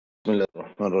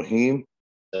Bismillahirrahmanirrahim.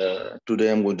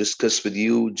 Today I'm going to discuss with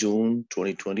you June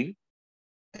 2020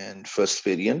 and first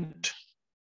variant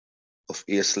of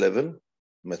AS level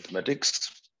mathematics.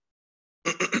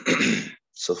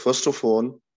 So first of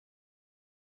all,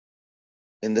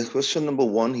 in the question number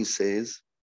one, he says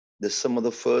the sum of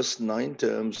the first 9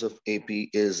 terms of AP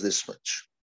is this much.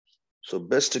 So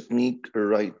best technique,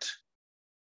 write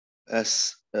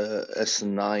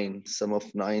S9, sum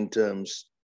of 9 terms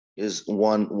is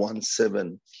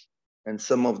 117, and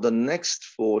sum of the next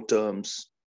 4 terms,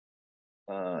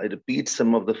 I repeat,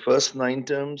 some of the first 9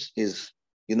 terms is,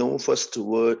 first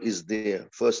word is there,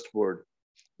 first word.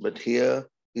 But here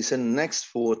he said next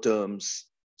 4 terms,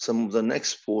 some of the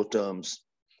next 4 terms.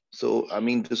 So I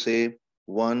mean to say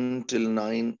 1 till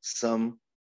 9 sum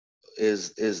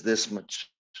is this much,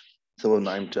 some of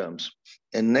 9 terms.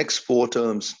 And next 4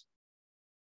 terms,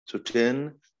 so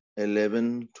 10,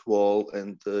 11, 12,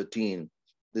 and 13.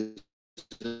 This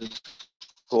is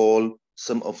called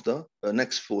some of the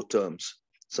next 4 terms.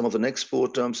 Some of the next 4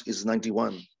 terms is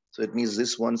 91. So it means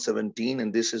this 117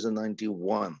 and this is a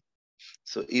 91.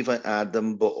 So if I add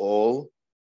them all,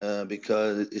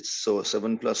 because it's so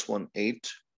 7 plus 1, 8,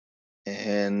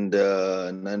 and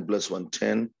 9 plus 1,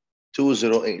 10,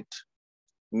 208.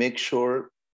 Make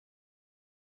sure,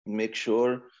 make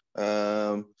sure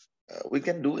we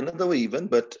can do another way even,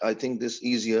 but I think this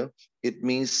easier. It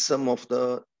means some of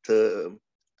the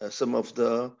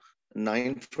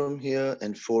 9 from here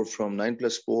and 4 from 9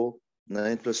 plus 4,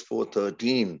 9 plus 4,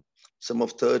 13. Sum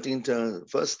of 13 terms,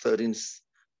 first 13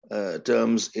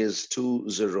 terms is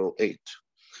 208.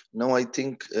 Now I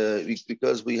think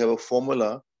because we have a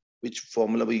formula, which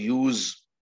formula we use,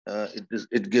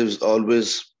 it gives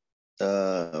always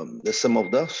the sum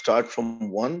of the start from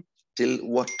 1 till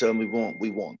what term we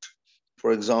want.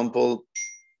 For example,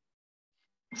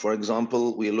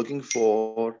 we are looking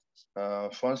for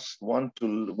first 1,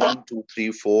 2,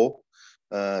 3, 4.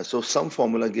 So some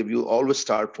formula give you always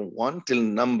start from 1 till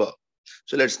number.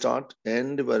 So let's start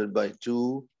n divided by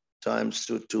 2 times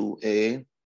to 2a,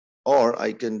 or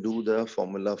I can do the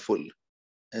formula full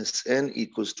as n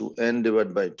equals to n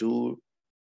divided by 2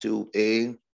 to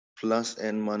a plus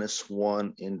n minus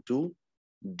 1 into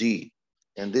d.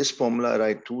 And this formula I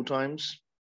write 2 times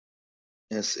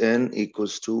as n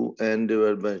equals to n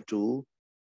divided by 2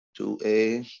 to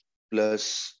a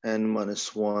plus n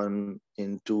minus 1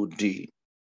 into d.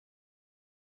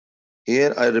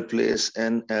 Here I replace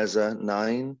n as a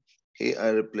 9. Here I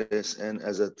replace n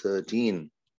as a 13.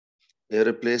 Here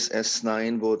replace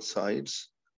S9 both sides.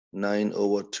 9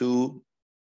 over 2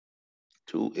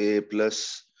 2a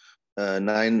plus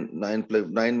 9 plus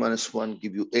 9 minus 1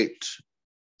 give you 8.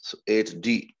 So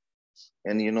 8d.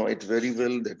 And you know it very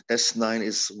well that S9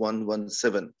 is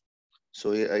 117.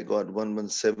 So here I got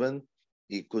 117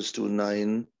 equals to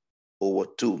 9 over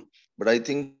 2. But I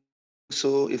think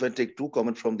so if I take 2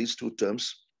 common from these 2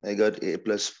 terms, I got a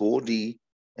plus 4d,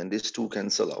 and these 2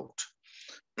 cancel out.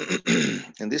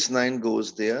 And this 9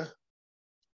 goes there.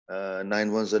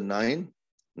 9 ones are 9,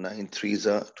 9 threes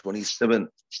are 27.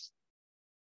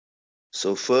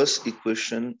 So first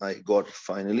equation I got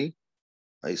finally.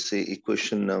 I say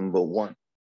equation number 1.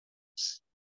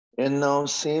 And now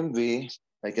same way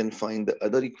I can find the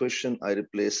other equation. I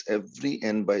replace every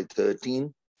n by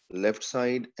 13, left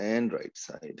side and right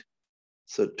side.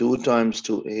 So 2 times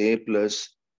 2a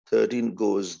plus 13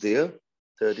 goes there.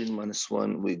 13 minus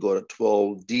 1, we got a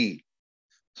 12d.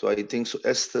 So I think so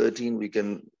S13 we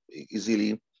can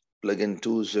easily plug in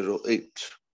 208.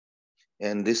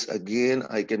 And this again,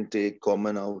 I can take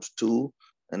common out 2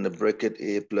 and the bracket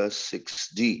a plus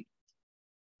 6d.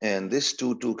 And this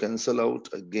 2 cancel out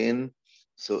again.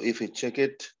 So if we check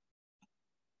it,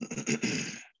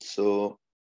 so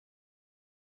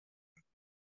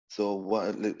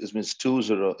what it means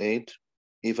 208.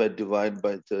 If I divide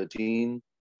by 13,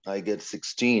 I get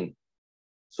 16.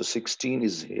 So 16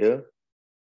 is here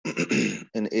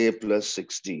and a plus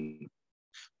 6d.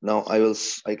 Now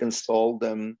I can solve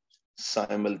them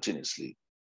simultaneously.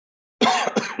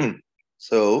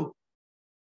 So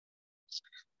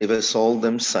if I solve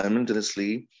them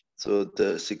simultaneously, so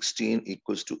the 16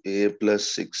 equals to a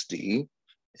plus 6d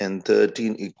and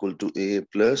 13 equal to a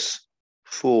plus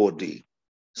 4d.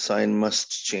 Sign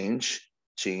must change.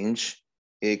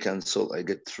 A cancel, I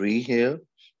get 3 here,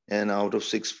 and out of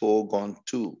 6, 4 gone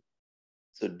 2.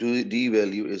 So d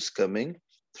value is coming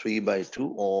 3 by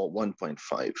 2 or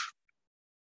 1.5.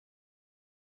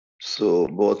 So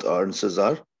both answers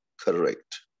are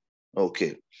correct.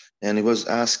 Okay. And he was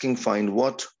asking find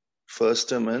what? First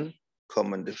term and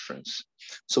common difference.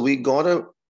 So we got a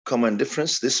common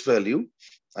difference. This value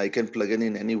I can plug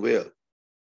in anywhere.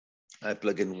 I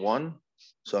plug in 1.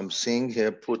 So I'm saying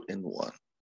here, put in 1.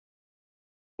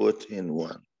 Put in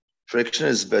 1. Fraction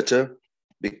is better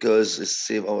because it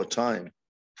saves our time.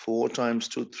 4 times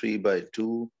 2, 3 by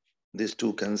 2. These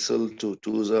 2 cancel. 2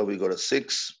 2s are, we got a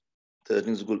 6.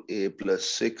 13 is equal to a plus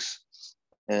 6.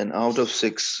 And out of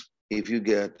 6, if you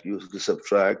get, you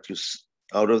subtract,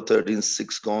 out of 13,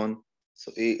 6 gone.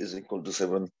 So a is equal to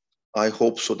 7. I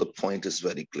hope so the point is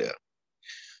very clear.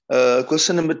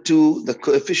 Question number 2, the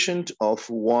coefficient of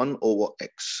 1 over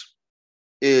x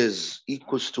is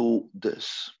equals to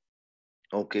this.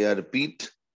 Okay, I repeat.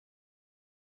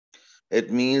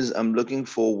 It means I'm looking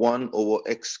for 1 over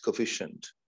x coefficient.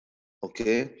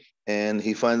 Okay, and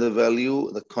he finds the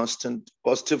value, the constant,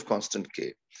 positive constant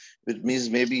k. Which means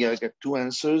maybe I get 2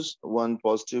 answers, one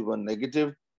positive, one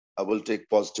negative. I will take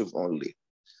positive only.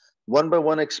 1 by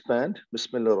 1 expand.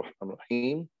 Bismillah ar-Rahman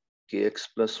ar-Rahim. Kx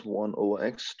plus 1 over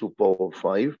x to power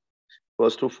 5.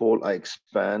 First of all, I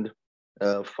expand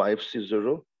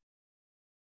 5c0.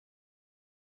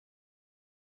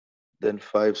 Then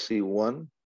 5c1.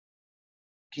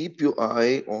 Keep your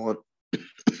eye on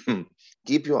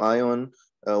keep your eye on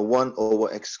 1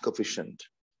 over x coefficient.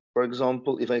 For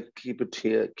example, if I keep it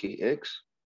here kx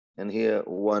and here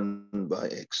 1 by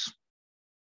x.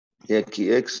 Here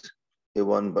kx, here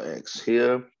 1 by x.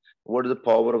 Here, what is the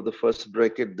power of the first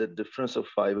bracket? The difference of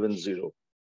 5 and 0.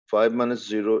 5 minus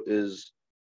 0 is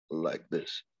like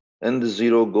this. And the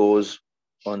 0 goes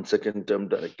on second term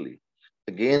directly.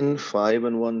 Again, 5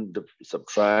 and 1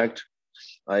 subtract.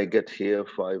 I get here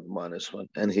 5 minus 1.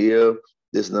 And here,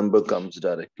 this number comes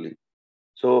directly.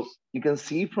 So you can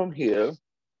see from here,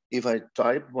 if I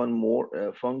type one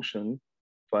more function,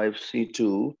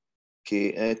 5c2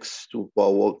 kx to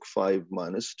power 5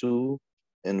 minus 2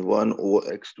 and 1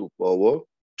 over x to power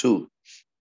 2.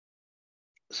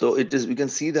 So it is, we can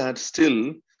see that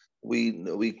still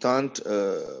we can't,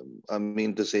 I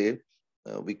mean to say,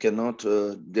 we cannot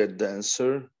get the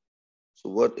answer. So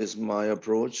what is my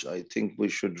approach? I think we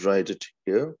should write it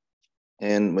here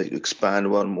and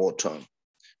expand one more term.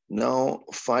 Now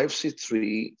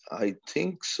 5c3, I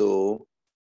think so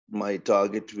my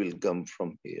target will come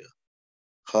from here.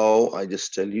 How? I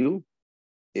just tell you,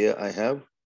 here I have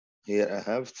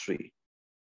 3.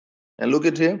 And look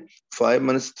at here, 5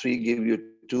 minus 3 give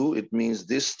you 2. It means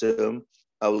this term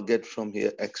I will get from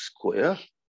here x square.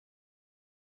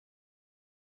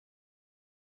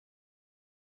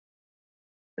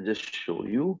 I just show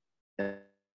you. And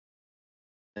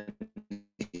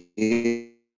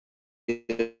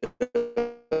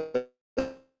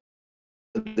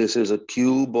this is a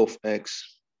cube of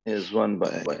x is 1 by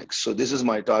x. So this is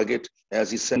my target.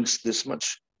 As he sends this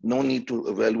much, no need to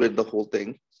evaluate the whole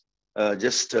thing.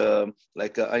 Just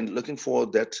like I'm looking for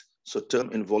that. So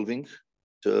term involving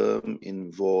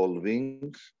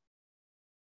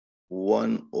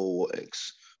 1 over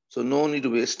x. So no need to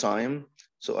waste time.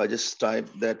 So I just type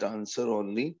that answer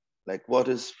only. Like what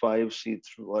is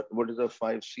 5c3? What is a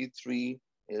 5c3?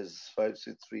 Is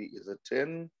 5c3 is a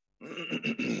 10.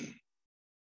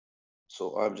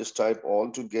 So I've just typed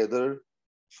all together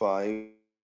 5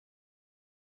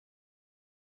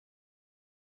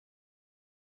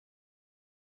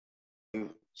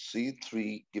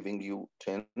 C3 giving you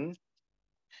 10.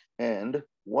 And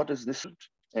what is this?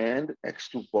 And x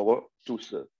to power 2,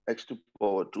 x to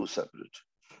power 2 separate.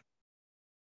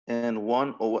 And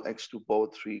 1 over x to power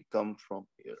 3 come from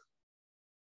here.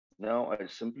 Now I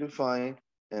simplify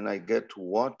and I get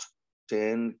what?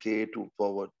 10k to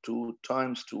power 2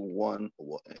 times to 1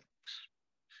 over x.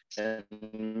 And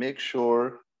make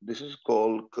sure this is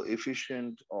called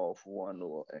coefficient of 1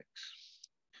 over x.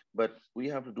 But we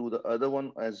have to do the other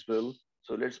one as well.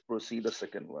 So let's proceed the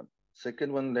second one.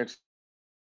 Second one, let's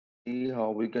see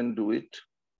how we can do it.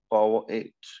 Power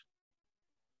 8.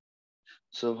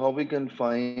 So how we can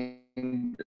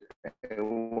find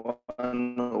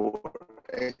 1 over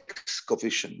x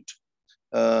coefficient?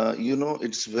 You know,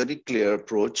 it's very clear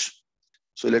approach.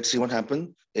 So let's see what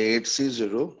happened.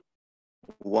 8c0,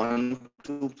 1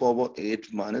 to power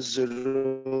 8 minus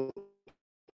 0,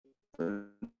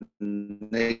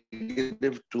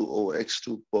 negative 2 over x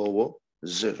to power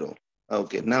 0.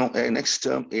 Okay, now next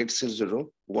term 8c0,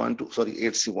 1 to, sorry,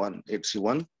 8c1,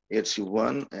 8c1,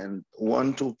 8c1, and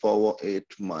 1 to power 8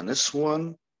 minus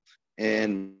 1,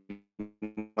 and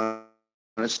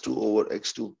minus 2 over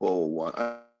x to power 1.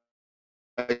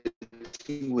 I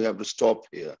think we have to stop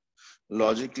here.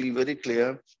 Logically very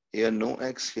clear. Here no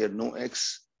x, here no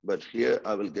x, but here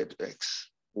I will get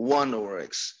x, 1 over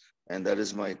x. And that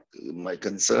is my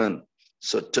concern.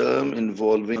 So term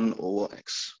involving 1 over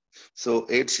x. So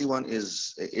 8c1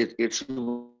 is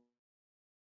 8c1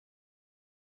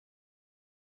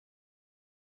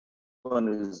 one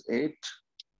is 8,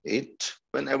 8.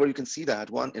 Whenever you can see that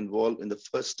one involved in the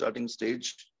first starting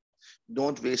stage,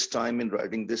 don't waste time in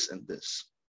writing this and this,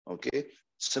 okay?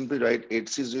 Simply write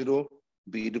 8C0,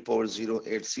 B to power 0,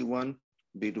 8C1,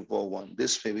 B to power 1.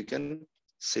 This way we can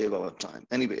save our time.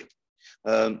 Anyway,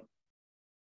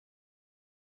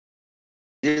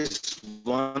 is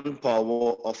one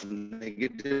power of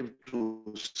negative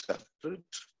 2 separate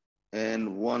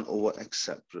and 1 over x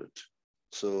separate.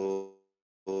 So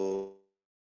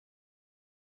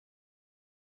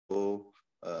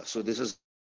this is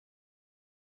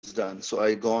done. So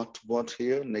I got what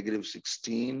here? Negative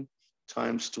 16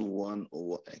 times to 1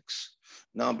 over x.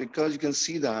 Now, because you can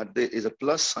see that there is a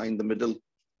plus sign in the middle,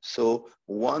 so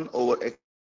 1 over x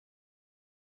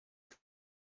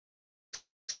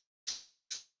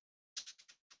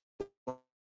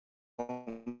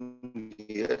from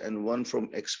here and 1 from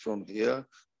x from here,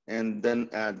 and then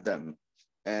add them.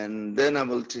 And then I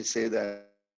will say that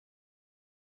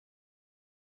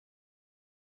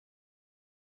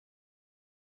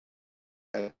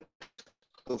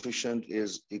coefficient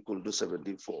is equal to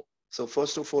 74. So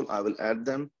first of all, I will add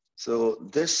them. So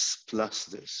this plus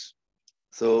this.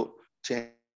 So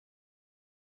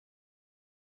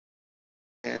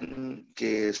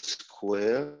 10k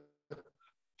square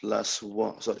plus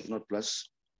 1, sorry, not plus,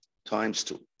 times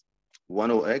 2.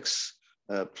 1 over x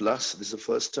plus, this is the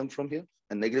first term from here,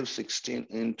 and negative 16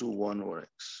 into 1 over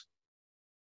x.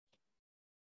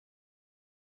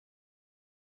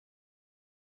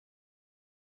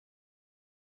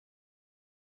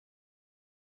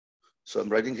 So I'm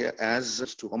writing here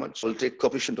as to how much will take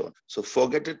coefficient on. So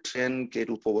forget it, 10k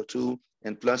to power 2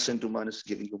 and plus into minus,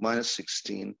 giving you minus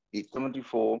 16 equal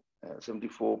 74.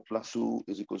 74 plus 2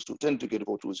 is equals to 10 to k to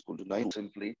power 2 is equal to 9.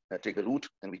 Simply take a root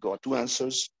and we got two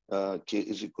answers. K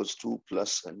is equals to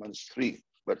plus and minus 3.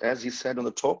 But as he said on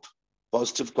the top,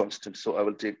 positive constant. So I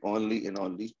will take only and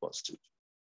only positive.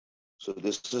 So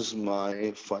this is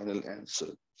my final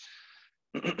answer.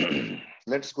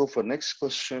 Let's go for next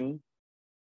question.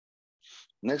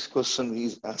 Next question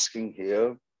he's asking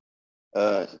here.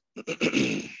 So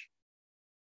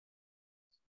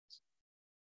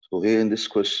here in this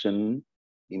question,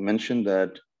 he mentioned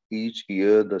that each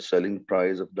year the selling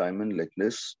price of diamond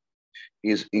necklace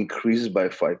is increased by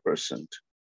 5%.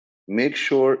 Make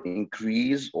sure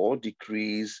increase or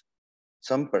decrease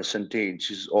some percentage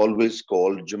is always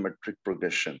called geometric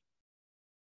progression.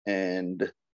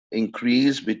 And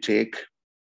increase, we take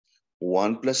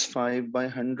 1 plus 5 by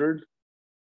 100,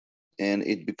 and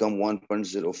it become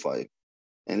 1.05.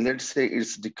 And let's say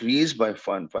it's decreased by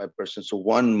 5%, so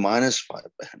 1 minus 5 by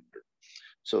 100.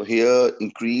 So here,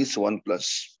 increase 1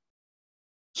 plus.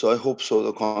 So I hope so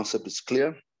the concept is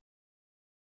clear.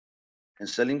 And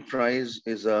selling price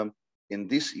is, in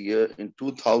this year, in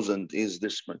 2000, is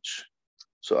this much.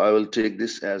 So I will take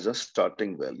this as a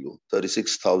starting value,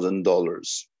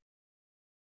 $36,000.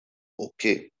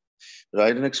 Okay.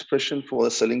 Write an expression for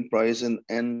the selling price in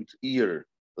end year,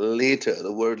 later,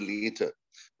 the word later.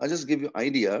 I'll just give you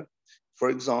idea. For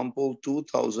example,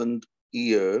 2000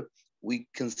 year, we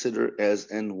consider as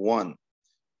N1.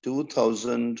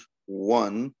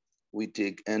 2001, we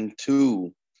take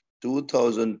N2.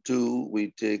 2002,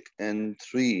 we take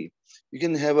N3. You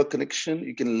can have a connection.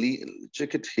 You can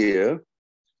check it here.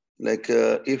 Like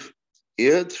if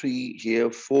here 3,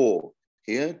 here 4,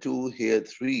 here 2, here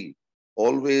 3,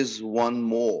 always one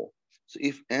more. So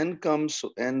if n comes,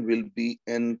 so n will be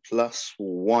n plus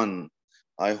 1.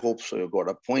 I hope so you got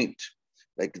a point.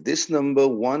 Like this number,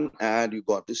 1 add, you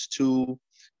got this 2.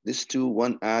 This 2,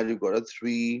 1 add, you got a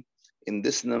 3. In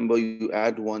this number, you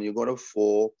add 1, you got a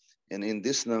 4. And in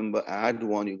this number, add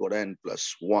 1, you got n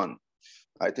plus 1.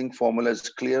 I think formula is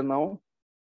clear now.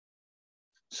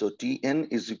 So Tn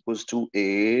is equals to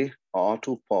A R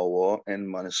to power n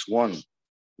minus 1.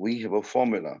 We have a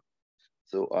formula.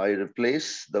 So I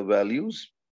replace the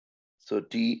values. So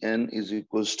Tn is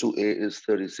equals to A is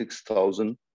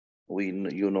 36,000.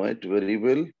 You know it very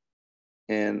well.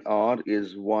 And R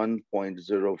is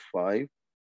 1.05.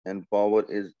 And power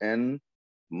is n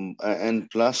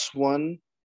plus 1,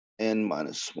 n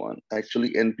minus 1.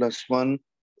 Actually, n plus 1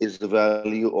 is the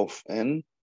value of n,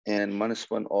 and minus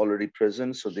 1 already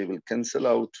present, so they will cancel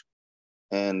out.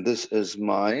 And this is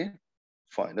my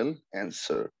final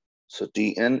answer. So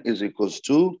Tn is equals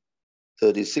to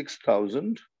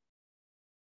 36,000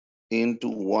 into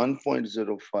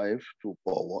 1.05 to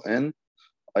power n.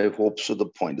 I hope so the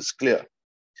point is clear.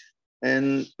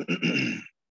 And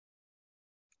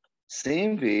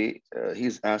same way,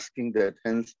 he's asking that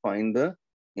hence find the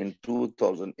in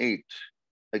 2008.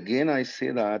 Again, I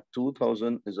say that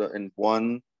 2000 is in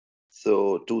 1,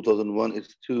 So 2001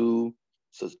 is 2.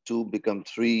 So 2 become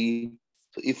 3.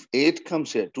 So if 8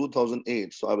 comes here,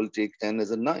 2008, so I will take n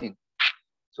as a 9.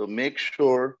 So make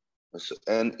sure, so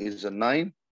n is a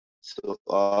 9. So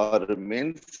R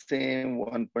remains same,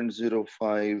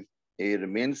 1.05. A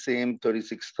remains same,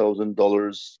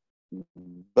 $36,000.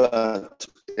 But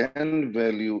n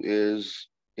value is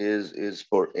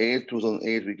for 8,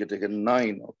 2008, we can take a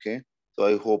 9, okay? So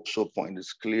I hope so point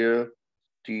is clear.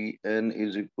 Tn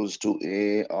is equals to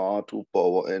a r to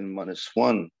power n minus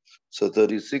 1. So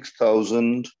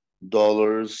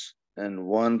 $36,000 and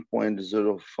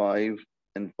 1.05,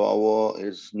 and power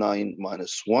is 9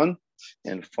 minus 1.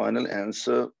 And final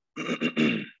answer,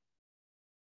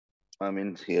 I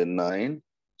mean here 9.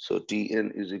 So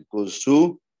Tn is equals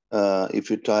to, if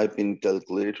you type in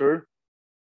calculator,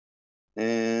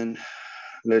 and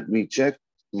let me check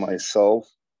myself,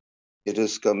 it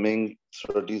is coming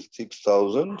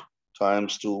 36,000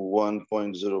 times to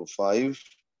 1.05,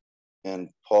 and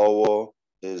power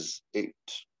is 8.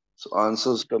 So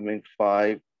answer is coming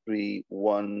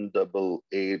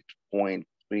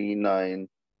 53188.39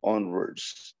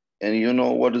 onwards. And you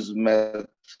know what is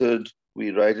method?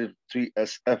 We write it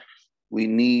 3SF. We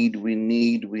need, we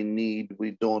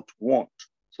don't want.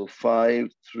 So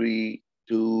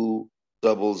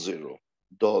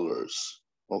 $53200.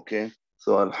 Okay.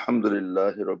 So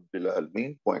Alhamdulillah Rabbil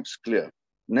Alameen, points clear.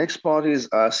 Next part is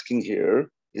asking here,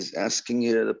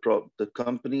 the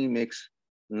company makes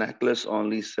necklace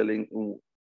only selling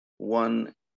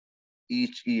one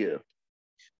each year.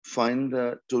 Find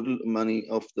the total money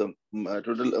of the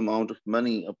total amount of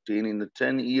money obtained in the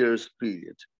 10 years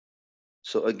period.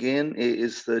 So again, A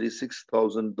is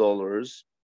 $36,000.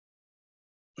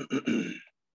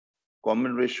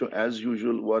 Common ratio as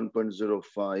usual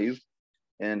 1.05,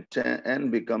 and 10, n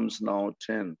becomes now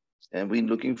 10. And we're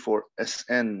looking for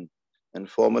Sn, and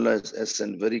formula is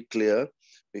Sn, very clear,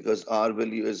 because R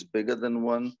value is bigger than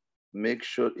 1. Make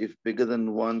sure if bigger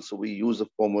than 1, so we use a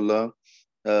formula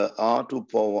R to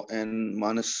power n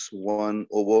minus 1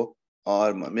 over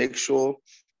R. Make sure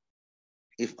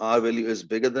if R value is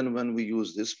bigger than 1, we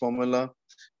use this formula.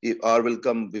 If R will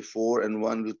come before and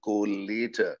 1 will go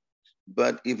later.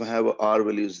 But if I have a R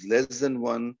value is less than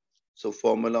 1, so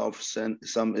formula of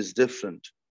sum is different.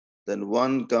 Then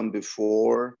 1 come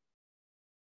before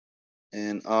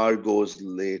and R goes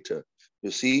later.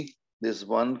 You see, this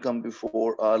 1 come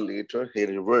before, R later, here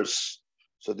reverse.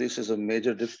 So this is a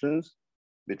major difference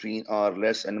between R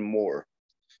less and more.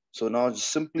 So now just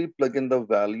simply plug in the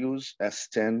values as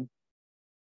 10,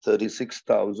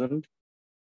 36,000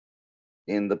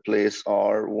 in the place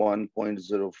R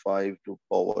 1.05 to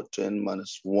power 10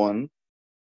 minus 1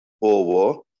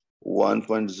 over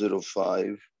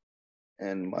 1.05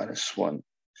 and minus 1.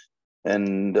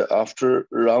 And after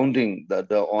rounding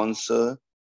the answer,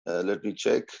 let me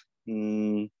check.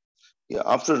 Yeah,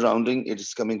 after rounding, it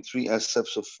is coming 3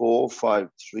 SFs of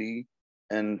 453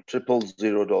 and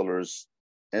 $000.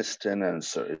 S10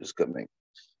 answer is coming.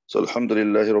 So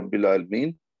Alhamdulillah Rabbil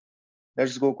Alameen.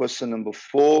 Let's go question number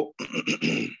 4.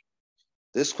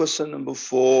 This question number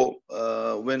 4,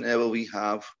 whenever we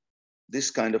have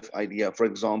this kind of idea, for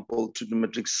example,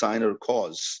 trigonometric sine or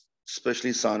cos,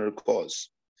 especially sine or cos,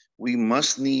 we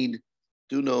must need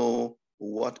to know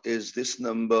what is this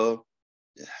number,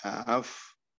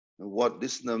 half, what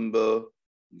this number,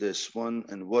 this one,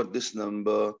 and what this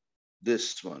number,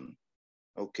 this one.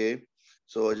 Okay,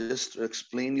 so I just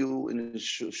explain you in a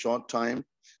short time.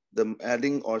 The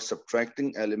adding or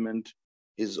subtracting element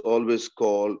is always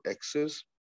called x's,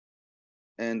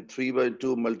 and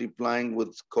 3/2 multiplying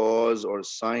with cos or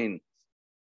sine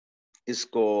is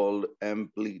called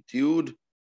amplitude,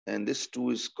 and this 2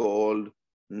 is called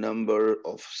number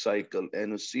of cycle,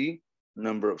 NOC,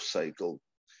 number of cycle.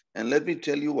 And let me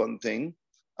tell you one thing,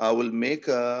 I will make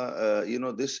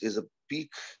this is a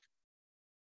peak,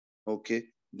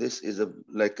 okay? This is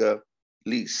like a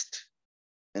least.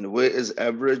 And where is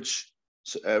average?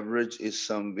 So average is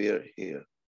somewhere here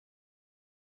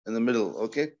in the middle,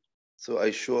 okay? So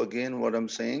I show again what I'm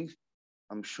saying.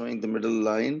 I'm showing the middle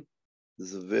line.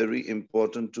 This is very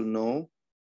important to know.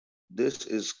 This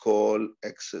is called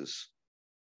x's.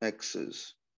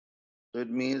 X's. So it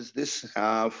means this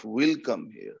half will come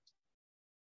here.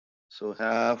 So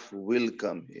half will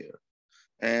come here.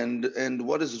 And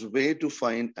what is the way to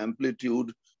find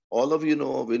amplitude? All of you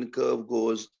know a wind curve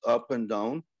goes up and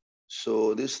down.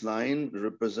 So this line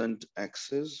represents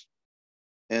axis.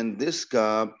 And this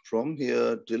gap from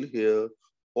here till here,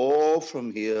 or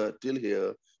from here till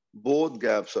here, both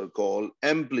gaps are called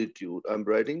amplitude. I'm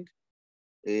writing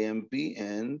AMP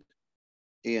and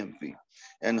AMP.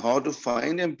 And how to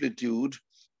find amplitude?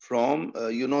 from,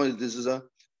 this is a,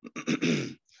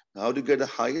 how to get the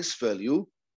highest value.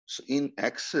 So in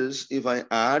axis, if I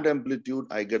add amplitude,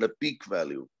 I get a peak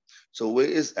value. So where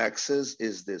is axis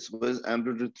is this, where is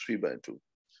amplitude 3/2.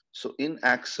 So in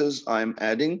axis,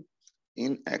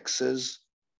 in axis,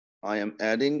 I am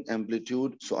adding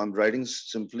amplitude. So I'm writing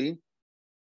simply,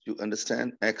 you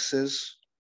understand, axis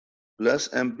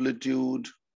plus amplitude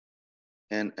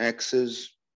and axis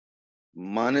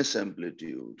minus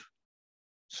amplitude.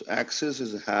 So axis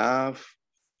is half,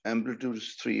 amplitude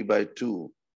is 3/2.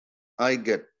 I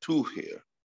get 2 here.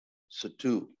 So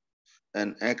 2.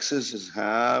 And axis is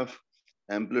half,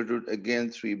 amplitude again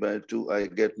 3/2. I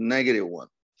get -1.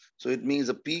 So it means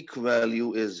the peak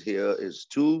value is here is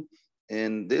 2.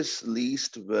 And this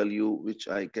least value, which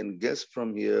I can guess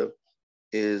from here,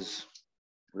 is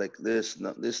like this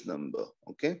number,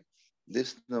 okay?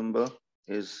 This number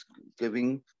is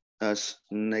giving us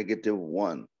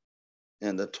 -1.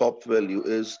 And the top value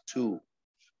is 2.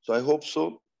 So I hope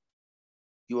so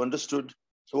you understood.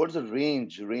 So what is the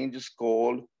range? Range is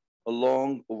called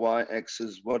along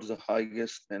y-axis, what is the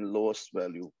highest and lowest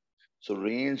value? So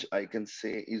range, I can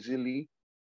say easily,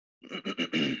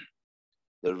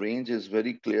 the range is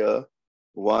very clear.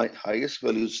 Y highest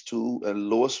value is 2 and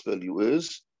lowest value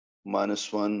is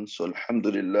 -1. So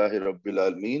alhamdulillahi rabbil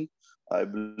alameen. I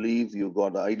believe you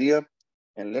got the idea.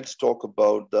 And let's talk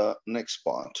about the next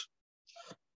part.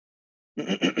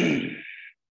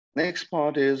 Next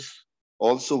part is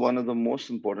also one of the most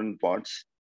important parts.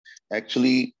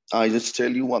 Actually, I just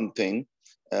tell you one thing.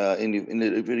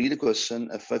 If you read a question,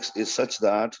 fx is such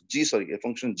that a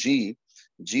function g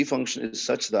function is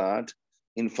such that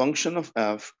in function of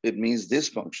f, it means this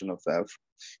function of f.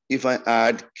 If I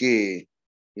add k,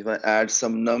 if I add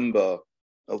some number,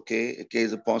 okay, k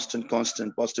is a constant,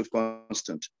 positive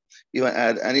constant. If I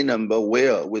add any number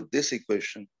where with this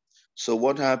equation, so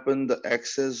what happened? The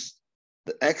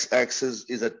x-axis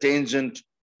is a tangent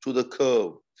to the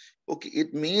curve. Okay,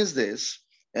 it means this.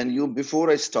 And you, before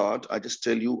I start, I just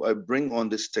tell you, I bring on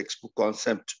this textbook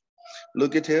concept.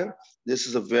 Look at here. This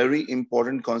is a very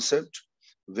important concept.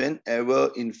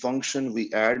 Whenever in function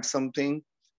we add something,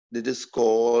 that is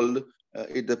called,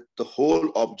 the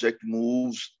whole object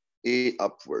moves a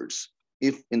upwards.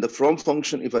 If in the from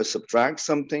function, if I subtract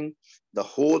something, the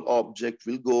whole object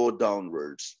will go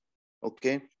downwards.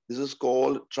 Okay, this is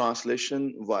called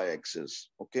translation y-axis.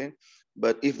 Okay,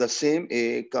 but if the same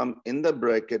a come in the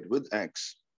bracket with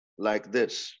x like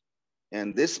this,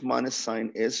 and this minus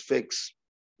sign is fixed,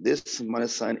 this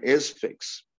minus sign is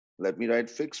fixed. Let me write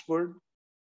fixed word,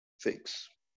 fix.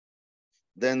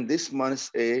 Then this minus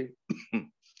a,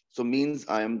 so means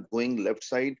I am going left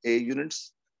side a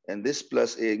units, and this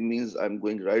plus a means I'm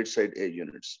going right side a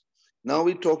units. Now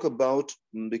we talk about,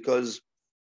 because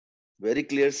very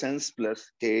clear sense plus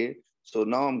k. So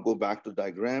now I'm go back to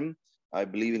diagram. I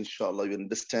believe inshallah you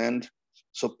understand.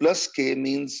 So plus k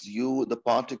means you, the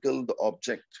particle, the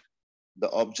object,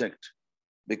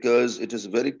 because it is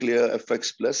very clear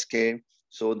fx plus k.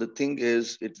 So the thing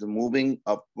is, it's moving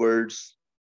upwards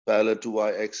parallel to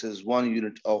y-axis, 1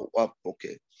 unit up,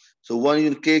 okay. So 1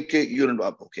 unit, k unit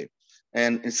up, okay.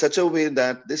 And in such a way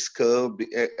that this curve,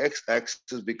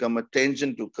 x-axis become a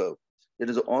tangent to curve. It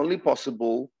is only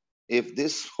possible if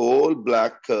this whole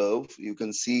black curve, you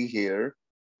can see here,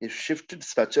 is shifted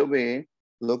such a way.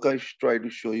 Look, I try to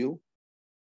show you.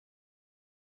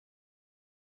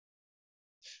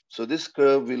 So this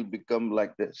curve will become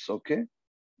like this, okay?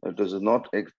 It is not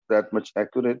that much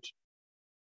accurate.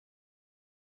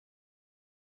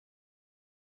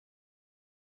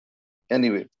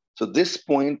 Anyway, so this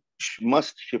point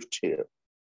must shift here.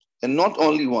 And not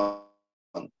only one,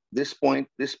 this point,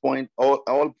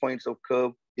 all points of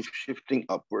curve is shifting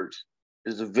upwards.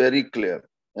 Is very clear.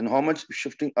 And how much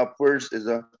shifting upwards is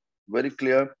a very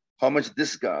clear, how much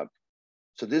this gap.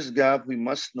 So this gap we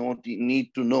must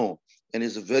need to know, and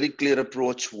is a very clear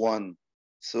approach 1.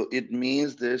 So it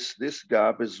means this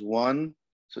gap is 1.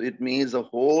 So it means the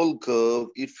whole curve,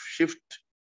 if shift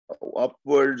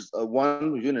upwards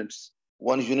 1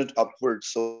 unit upwards.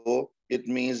 So it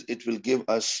means it will give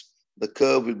us, the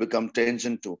curve will become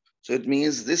tangent to. So it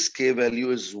means this k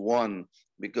value is 1,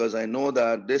 because I know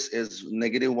that this is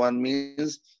 -1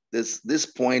 means this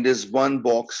point is 1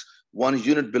 box, 1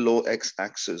 unit below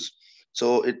x-axis.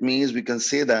 So it means we can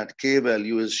say that k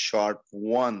value is sharp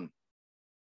 1.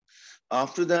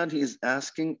 After that, he is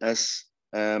asking us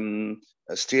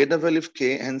state the value of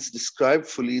k, hence describe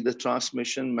fully the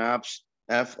transmission maps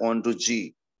f onto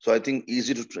g. So I think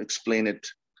easy to explain it.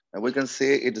 And we can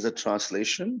say it is a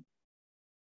translation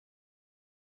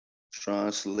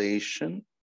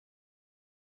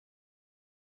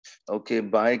okay,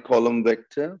 by column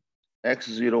vector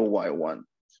x0, y1.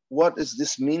 What is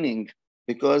this meaning?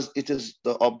 Because it is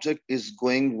the object is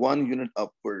going 1 unit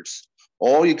upwards,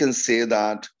 or you can say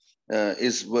that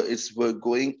we're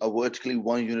going vertically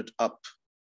 1 unit up.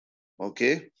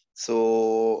 Okay, so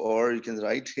or you can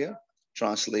write here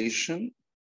translation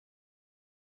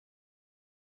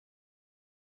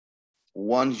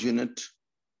 1 unit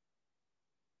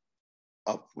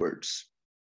upwards,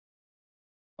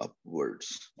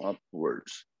 upwards.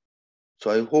 So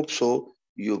I hope so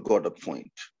you got a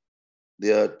point.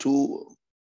 There are two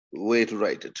way to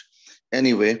write it.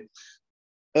 Anyway,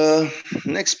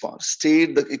 next part,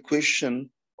 state the equation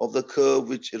of the curve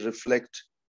which reflect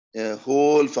a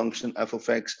whole function f of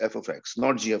x,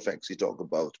 not g of x we talk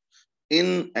about,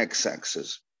 in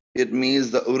x-axis. It means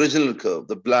the original curve,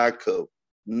 the black curve,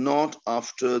 not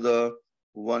after the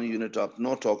 1 unit up,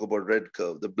 not talk about red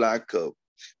curve, the black curve.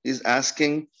 Is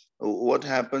asking what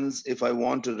happens if I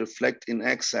want to reflect in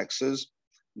x-axis,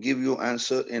 give you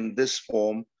answer in this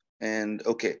form. And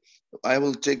okay, I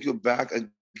will take you back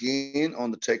again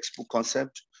on the textbook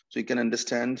concept so you can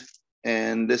understand.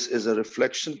 And this is a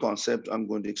reflection concept I'm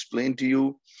going to explain to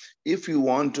you. If you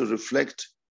want to reflect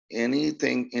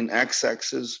anything in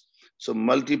x-axis, so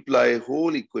multiply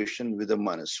whole equation with a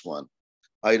 -1.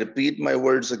 I repeat my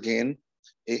words again.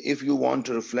 If you want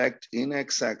to reflect in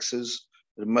x-axis,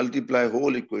 multiply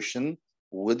whole equation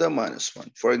with a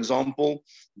 -1. For example,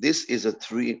 this is a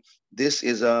 3. This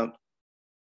is a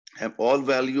have all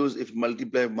values. If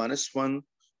multiply -1,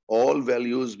 all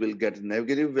values will get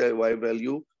negative y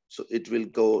value, so it will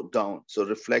go down. So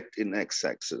reflect in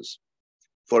x-axis.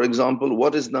 For example,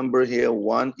 what is number here?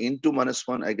 1 into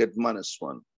 -1, I get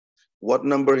 -1. What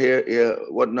number here?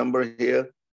 What number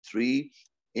here? 3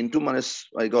 into minus,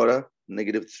 I got a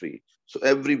 -3. So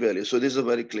every value. So this is a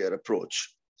very clear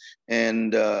approach.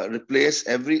 And replace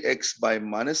every x by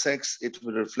 -x, it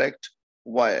will reflect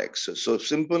y-axis. So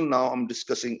simple, now I'm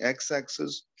discussing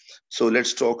x-axis. So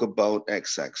let's talk about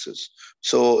x-axis.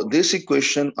 So this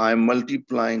equation I'm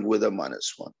multiplying with a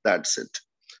 -1. That's it.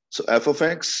 So f of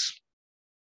x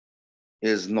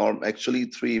is actually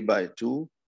 3 by 2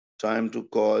 time to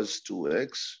cos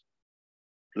 2x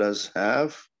plus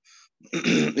half.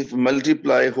 If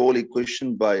multiply whole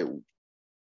equation by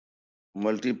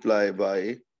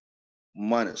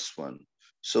 -1,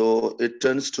 so it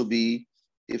turns to be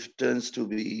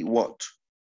what?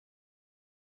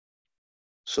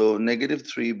 So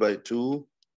 -3 by 2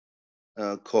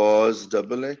 cos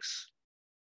double x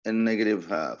and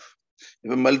 -half.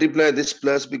 If I multiply, this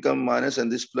plus become minus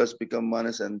and this plus become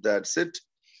minus, and that's it.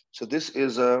 So this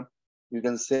is you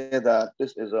can say that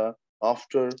this is a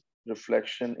after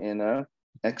reflection in a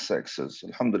x-axis.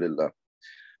 Alhamdulillah.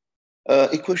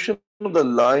 Equation of the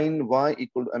line y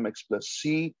equal to mx plus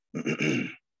c.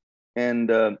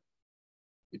 And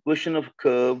equation of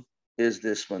curve is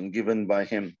this one given by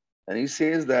him. And he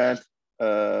says that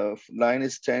line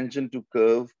is tangent to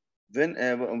curve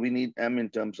whenever we need m in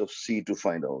terms of c to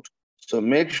find out. So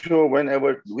make sure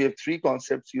whenever we have 3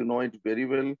 concepts, you know it very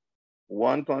well.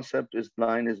 One concept is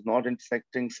line is not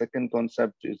intersecting. Second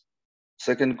concept is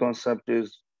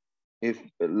if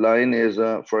line is,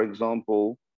 for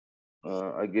example,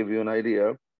 I give you an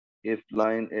idea. If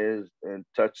line is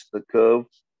touch the curve,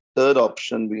 third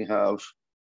option we have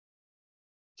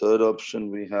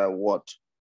what?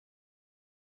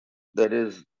 That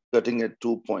is cutting at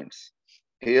 2 points.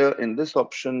 Here in this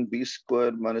option, b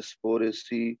squared minus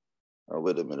 4ac.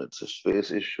 Wait a minute, it's a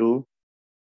space issue.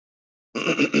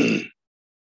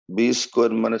 b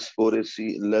squared minus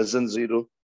 4ac less than 0.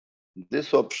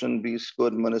 This option b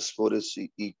squared minus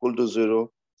 4ac equal to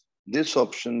 0. This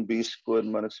option b squared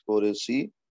minus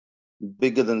 4ac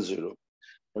bigger than 0.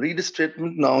 Read the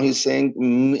statement now. He's saying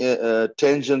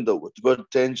tangent, the word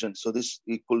tangent. So this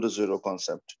equal to 0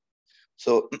 concept.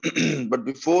 So, but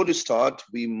before we start,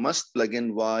 we must plug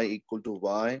in y equal to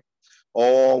y,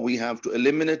 or we have to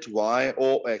eliminate y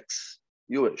or x.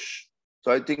 You wish.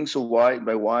 So I think so y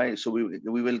by y, so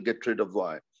we will get rid of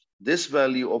y. This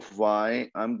value of y,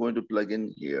 I'm going to plug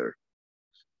in here.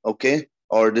 Okay,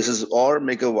 or this is, or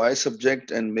make a y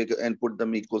subject and put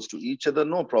them equals to each other.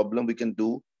 No problem, we can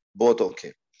do both.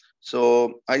 Okay,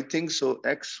 so I think so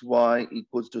xy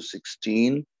equals to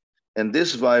 16, and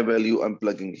this y value I'm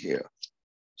plugging here.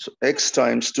 So x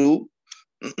times 2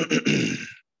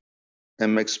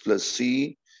 mx plus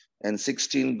c, and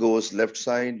 16 goes left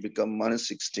side, become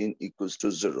 -16 equals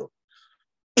to 0.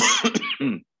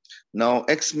 Now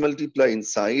x multiply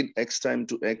inside, x time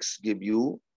to x give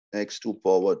you x to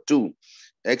power 2.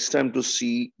 X time to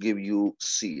c give you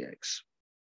cx.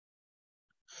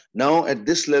 Now at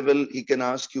this level, he can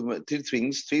ask you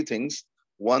three things.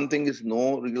 One thing is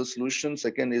no real solution.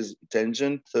 Second is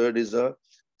tangent. Third is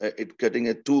it cutting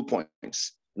at 2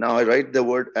 points. Now I write the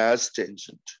word as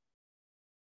tangent.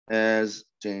 As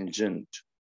tangent.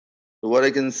 So what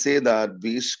I can say that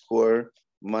b square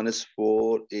minus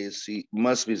 4ac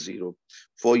must be 0.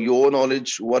 For your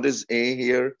knowledge, what is a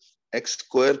here? X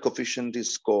square coefficient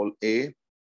is called a.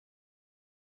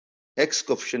 X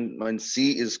coefficient minus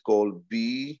c is called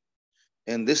b.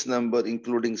 And this number,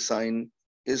 including sign,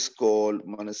 is called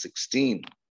minus 16.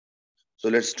 So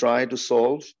let's try to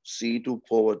solve c to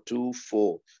power 2,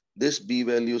 4. This b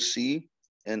value c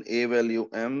and a value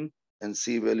m and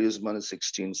c value is minus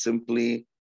 16. Simply,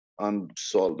 I'm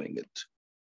solving it.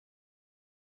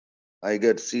 I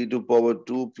get c to power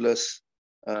 2 plus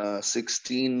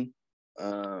 16,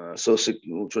 so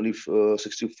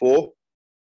 64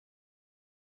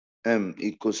 m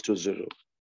equals to 0.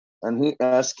 And he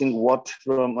asking what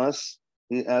from us?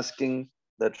 He asking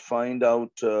that find out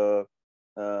m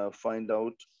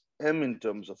in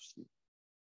terms of c.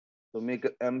 So make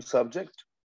a m subject.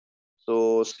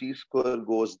 So c square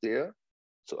goes there.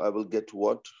 So I will get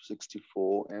what?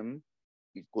 64m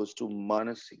equals to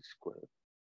minus c square.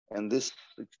 And this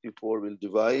 64 will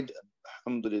divide.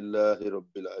 Alhamdulillahi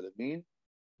Rabbil Alameen.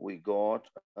 We got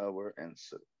our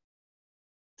answer.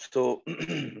 So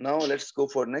now let's go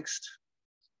for next.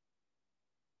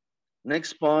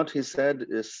 Next part, he said,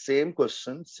 is same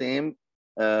question, same,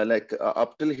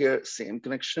 up till here, same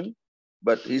connection.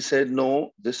 But he said,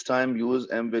 no, this time use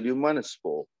m value minus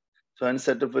 4. So and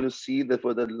set up value c,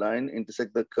 therefore the line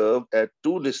intersect the curve at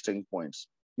 2 distinct points.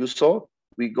 You saw,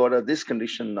 we got this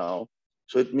condition now.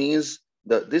 So it means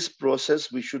that this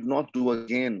process we should not do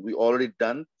again. We already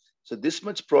done. So this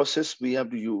much process we have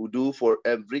to do for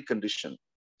every condition.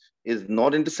 Is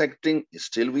not intersecting,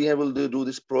 still we have to do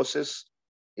this process.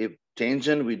 If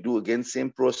tangent, we do again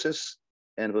same process.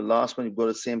 And the last one, you go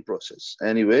the same process.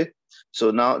 Anyway,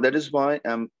 so now that is why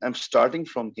I'm starting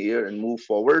from here and move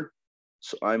forward.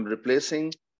 So I'm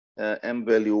replacing m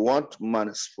value what?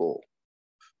 Minus 4.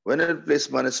 When I replace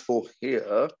minus 4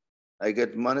 here, I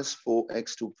get minus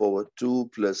 4x to power 2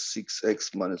 plus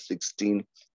 6x minus 16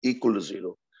 equal to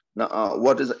 0. Now,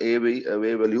 what is a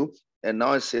value? And now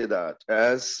I say that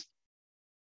as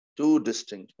 2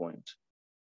 distinct points.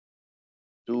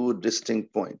 2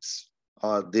 distinct points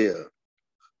are there.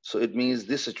 So it means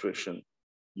this situation.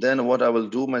 Then what I will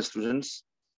do, my students,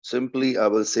 simply I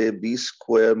will say b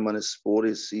square minus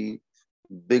 4ac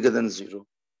bigger than 0.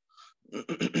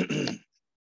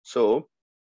 So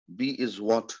b is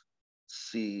what?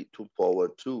 C to power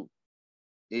 2.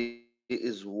 A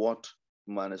is what?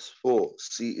 Minus 4.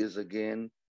 C is again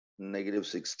negative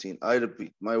 16. I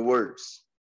repeat my words.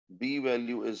 B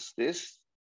value is this.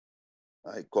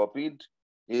 I copied.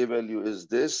 A value is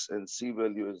this and C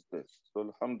value is this.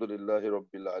 So Alhamdulillahi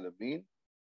Rabbil Alameen.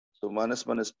 So minus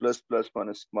minus plus plus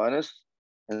minus minus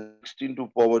and 16 to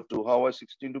power 2. How is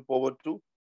 16 to power 2?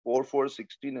 4, 4,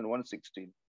 16 and 1,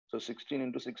 16. So 16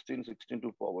 into 16, 16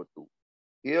 to power 2.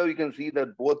 Here you can see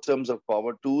that both terms are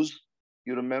power 2s.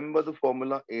 You remember the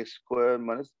formula a square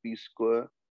minus b square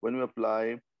when we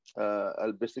apply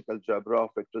basic algebra of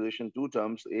factorization 2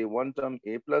 terms, a one term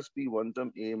a plus b, one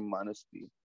term a minus b.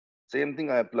 Same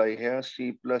thing I apply here,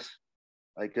 c plus,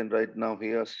 I can write now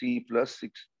here c plus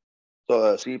 6,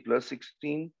 so c plus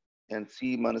 16 and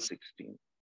c minus 16.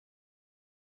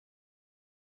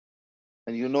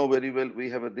 And you know very well, we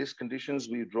have these conditions,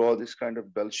 we draw this kind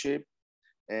of bell shape.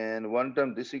 And one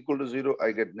term this equal to 0,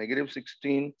 I get negative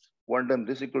 16. One term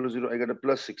this equal to 0, I get a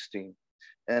plus 16.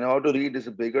 And how to read is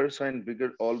a bigger sign.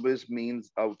 Bigger always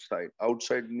means outside.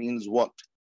 Outside means what?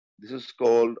 This is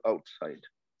called outside.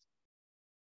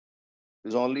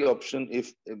 There's only option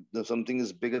if something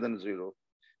is bigger than 0.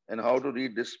 And how to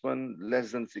read this one?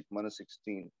 Less than 6 minus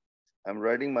 16. I'm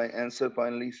writing my answer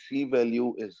finally. C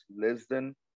value is less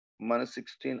than minus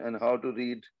 16. And how to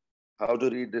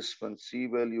read this one? C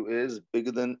value is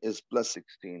bigger than is plus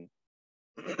 16.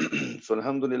 So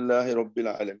Alhamdulillahi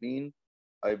Rabbil Alameen.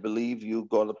 I believe you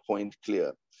got the point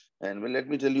clear. And let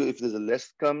me tell you, if there's a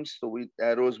less comes, so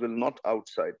arrows will not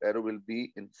outside, arrow will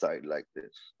be inside like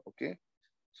this, okay?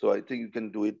 So I think you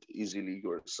can do it easily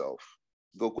yourself.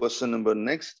 Go question number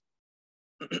next.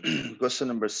 Question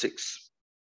number 6.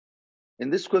 In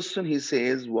this question, he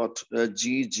says what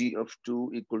g of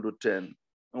 2 equal to 10.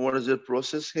 And what is your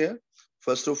process here?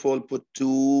 First of all, put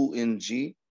 2 in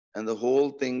g and the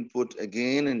whole thing put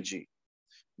again in g.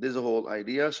 This is the whole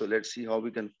idea. So let's see how we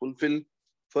can fulfill.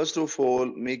 First of all,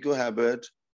 make your habit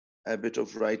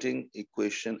of writing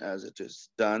equation as it is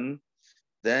done.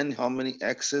 Then how many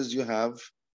x's you have,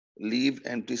 leave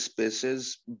empty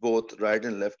spaces, both right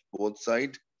and left, both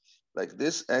side. Like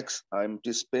this X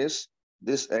empty space,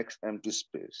 this X empty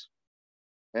space.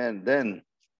 And then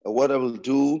what I will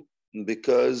do,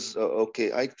 because,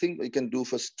 okay, I think we can do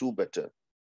first two better.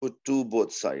 Put two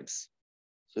both sides.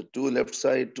 So two left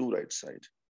side, two right side.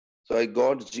 So I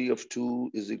got G of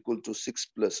 2 is equal to 6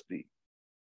 plus B.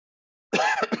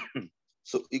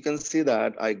 So you can see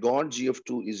that I got G of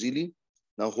 2 easily.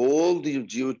 Now hold the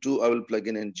G of 2, I will plug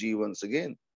in G once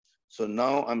again. So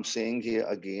now I'm saying here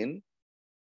again,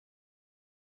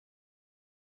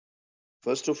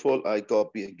 first of all, I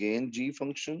copy again G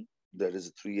function, that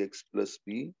is 3x plus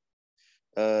B.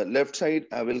 Left side,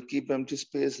 I will keep empty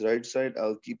space. Right side,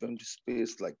 I'll keep empty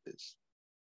space like this.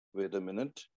 Wait a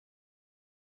minute.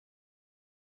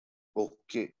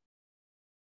 Okay.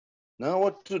 Now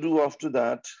what to do after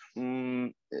that?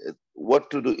 What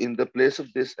to do in the place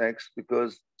of this X,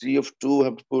 because G of 2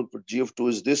 have to put G of 2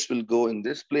 is this will go in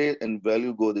this place and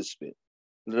value go this way.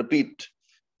 Repeat.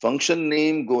 Function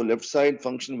name go left side,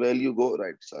 function value go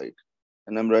right side.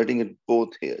 And I'm writing it both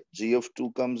here. G of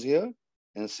 2 comes here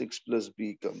and 6 plus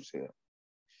B comes here.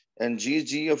 And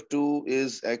G of 2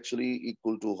 is actually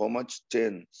equal to how much?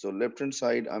 10. So left hand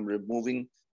side, I'm removing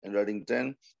and writing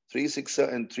 10. 3 6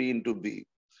 and 3 into B.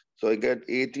 So I get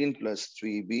 18 plus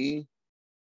 3B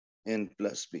and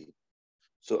plus B.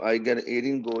 So I get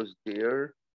 18 goes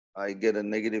there. I get a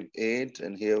negative 8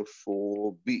 and here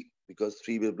 4B because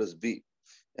 3B plus B.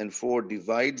 And 4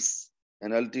 divides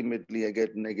and ultimately I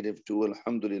get negative 2.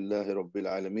 Alhamdulillah Rabbil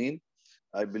Alameen.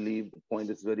 I believe the point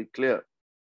is very clear.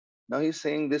 Now he's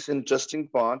saying this interesting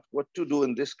part, what to do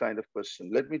in this kind of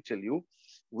question. Let me tell you,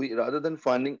 we rather than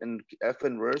finding an F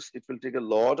inverse, it will take a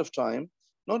lot of time,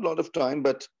 not a lot of time,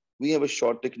 but we have a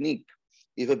short technique.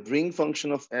 If I bring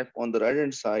function of F on the right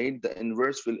hand side, the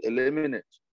inverse will eliminate.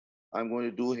 I'm going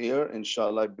to do here,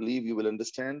 inshallah, I believe you will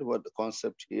understand what the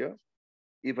concept here.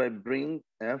 If I bring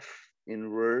F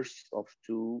inverse of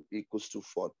 2 equals to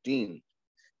 14,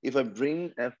 if I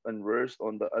bring F inverse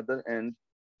on the other end,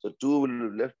 so 2 will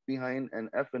be left behind and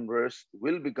F inverse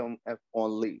will become F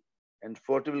only and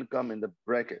 40 will come in the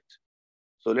bracket.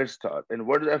 So let's start. And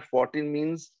what does F14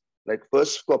 means? Like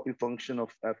first copy function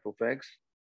of F of X.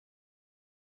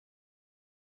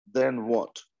 Then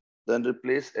what? Then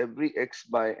replace every X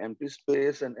by empty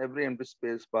space and every empty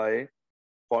space by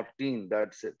 14.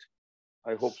 That's it.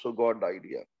 I hope so got the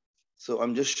idea. So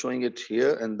I'm just showing it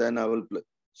here and then I will play.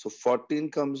 So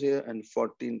 14 comes here and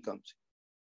 14 comes here.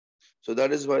 So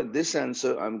that is why this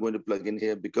answer I'm going to plug in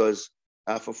here because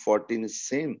f of 14 is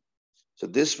same. So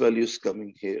this value is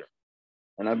coming here.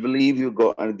 And I believe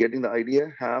you are getting the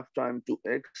idea, half time to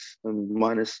x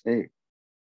minus a.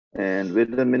 And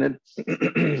wait a minute,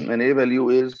 and a value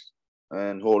is,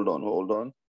 and hold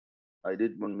on. I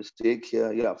did one mistake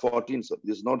here. Yeah, 14, so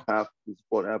this is not half, it's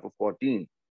for half of 14.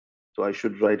 So I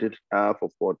should write it half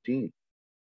of 14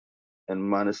 and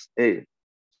minus a.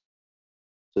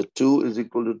 So 2 is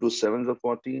equal to 2 sevens of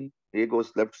 14. A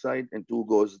goes left side and 2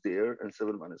 goes there and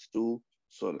 7 minus 2.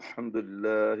 So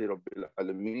Alhamdulillah Rabbil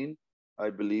Alameen. I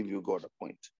believe you got a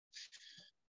point.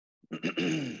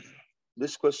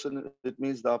 This question, it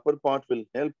means the upper part will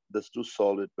help us to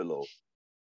solve it below.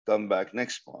 Come back,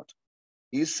 next part.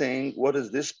 He's saying, what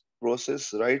is this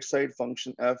process? Right side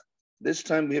function f. This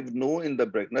time we have no in the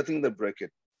bracket, nothing in the bracket.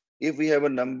 If we have a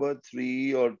number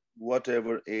 3 or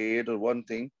whatever, 8 or one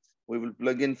thing, we will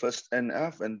plug in first an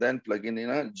f and then plug in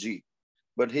a g.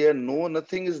 But here, no,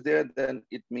 nothing is there, then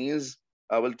it means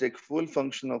I will take full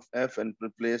function of f and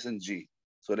replace in g.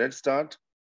 So let's start.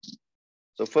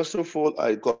 So first of all,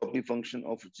 I copy function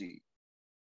of g.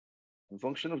 And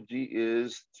function of g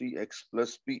is 3x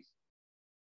plus b.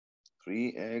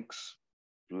 3x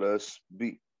plus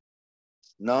b.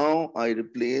 Now I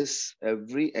replace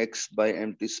every x by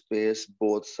empty space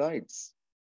both sides.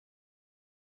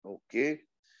 Okay.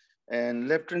 And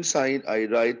left hand side, I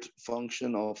write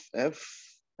function of f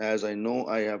as I know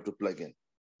I have to plug in.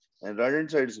 And right hand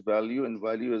side is value, and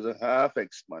value is a half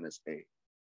x minus a.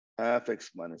 Half x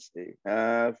minus a.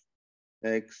 Half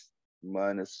x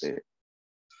minus a.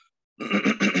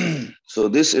 So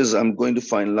this is, I'm going to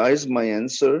finalize my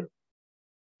answer.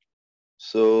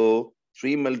 So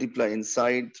 3 multiply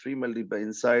inside, 3 multiply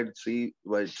inside, 3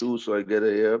 by 2. So I get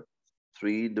here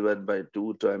 3 divided by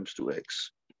 2 times 2x.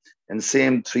 And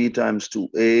same 3 times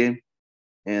 2a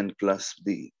and plus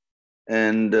b.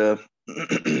 And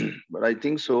but I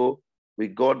think so we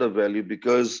got the value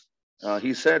because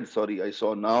he said, sorry, I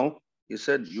saw now, he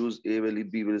said use a value,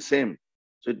 b value same.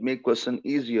 So it make question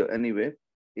easier anyway.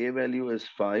 A value is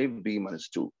 5, b minus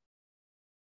 2.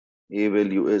 A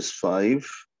value is 5,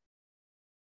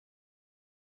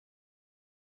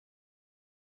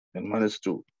 and minus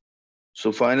 2.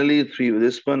 So finally 3 with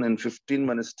this one, and 15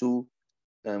 minus 2,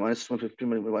 minus 1,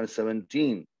 15 minus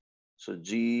 17. So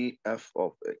g f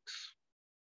of x.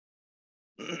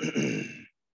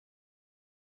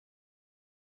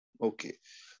 Okay,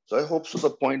 so I hope so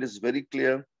the point is very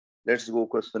clear. Let's go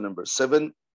question number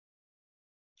 7.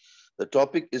 The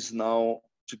topic is now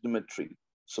trigonometry.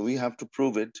 So we have to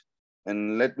prove it.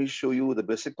 And let me show you the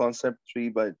basic concept. 3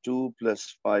 by 2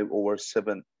 plus 5 over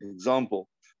 7. Example,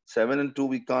 7 and 2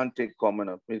 we can't take common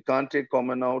out. We can't take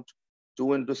common out.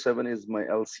 2 into 7 is my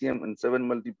LCM, and 7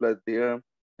 multiplied there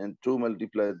and 2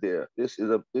 multiplied there. This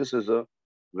is a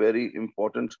very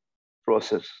important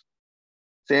process.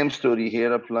 Same story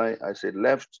here apply. I say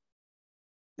left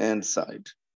hand side.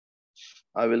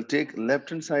 I will take left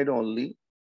hand side only.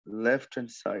 Left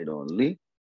hand side only.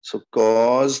 So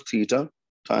cos theta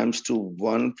times 2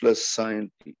 1 plus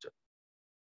sine theta.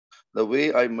 The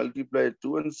way I multiply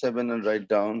 2 and 7 and write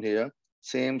down here,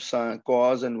 same sign,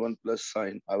 cos and 1 plus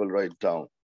sine, I will write down.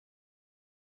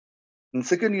 And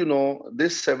second, you know,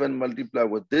 this 7 multiply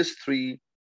with this 3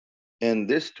 and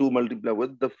this 2 multiply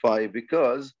with the 5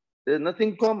 because there's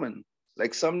nothing common.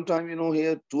 Like sometime, you know,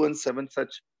 here 2 and 7,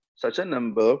 such a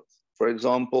number. For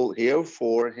example, here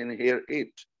 4 and here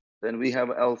 8. Then we have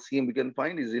LCM, we can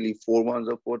find easily 4 ones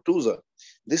or 4 twos are.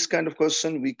 This kind of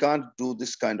question, we can't do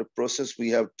this kind of process. We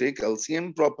have to take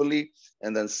LCM properly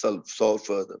and then solve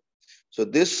further. So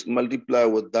this multiply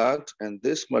with that and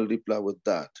this multiply with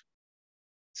that.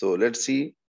 So let's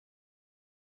see.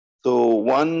 So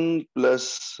 1 plus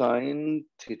sine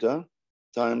theta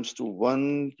times to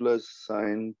 1 plus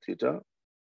sine theta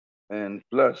and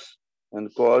plus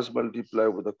and cos multiply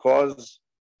with the cos.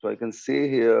 So I can say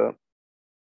here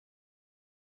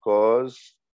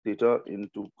cos theta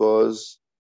into cos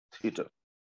theta.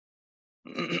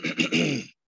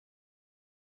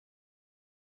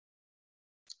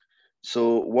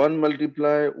 So 1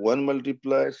 multiply, sine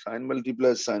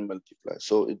multiply, sine multiply.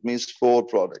 So it means 4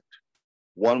 product.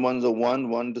 1 one's a 1,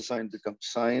 1 to sine becomes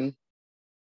sine.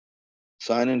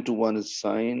 Sine into 1 is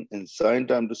sine, and sine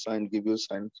time to sine give you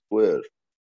sine square.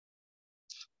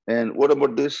 And what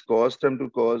about this? Cos time to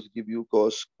cos give you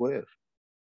cos square.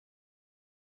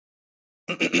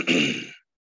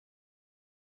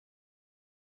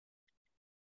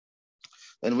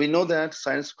 And we know that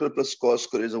sine square plus cos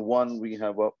square is a 1. We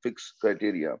have a fixed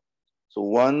criteria. So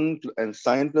 1 and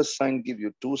sine plus sine give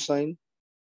you 2 sine.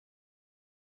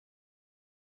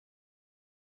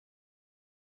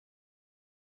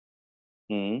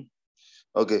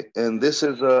 Okay, and this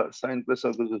is a sine plus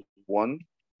sine is 1.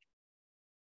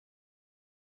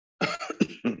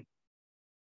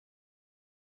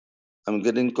 I'm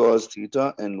getting cos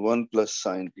theta and 1 plus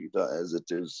sine theta as it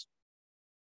is.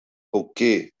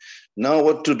 Okay, now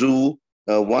what to do?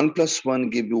 1 plus 1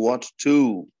 give you what?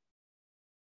 2.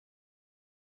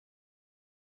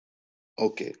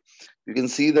 Okay, you can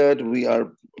see that we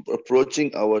are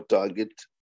approaching our target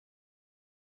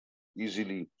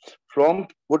easily. From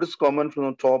what is common from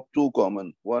the top? 2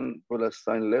 common. 1 plus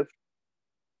sine left.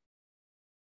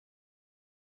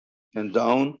 And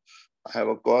down, I have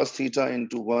a cos theta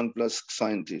into 1 plus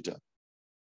sine theta.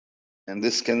 And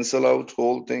this cancel out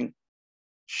whole thing.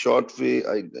 Short way,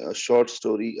 a short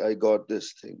story, I got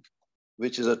this thing,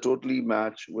 which is a totally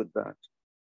match with that,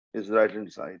 is right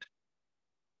hand side.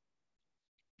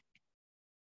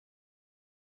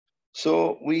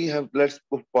 So we have, let's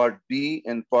go part B,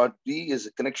 and part B is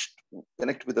a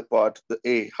connect with the part, the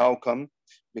A. How come?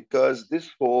 Because this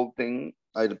whole thing,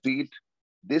 I repeat,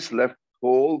 this left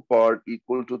whole part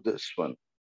equal to this one.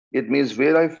 It means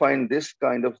where I find this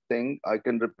kind of thing, I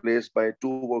can replace by 2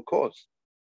 over cos,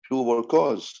 2 over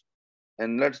cos.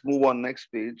 And let's move on next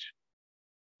page.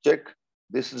 Check,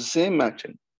 this is the same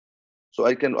matching. So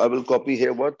I will copy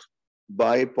here what?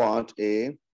 By part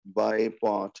A, by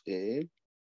part A.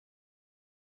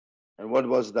 And what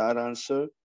was that answer?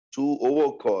 2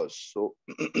 over cos. So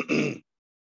 2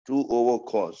 over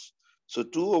cos. So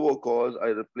 2 over cos, I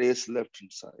replace left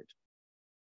hand side.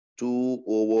 2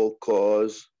 over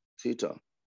cos theta.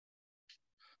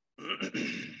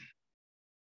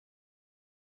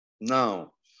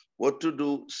 Now, what to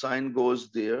do? Sine goes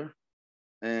there,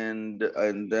 and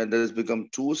then that has become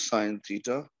 2 sine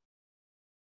theta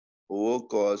over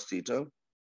cos theta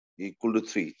equal to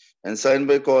 3. And sine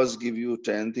by cos give you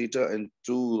tan theta, and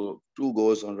 2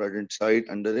 goes on right hand side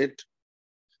under it.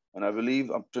 And I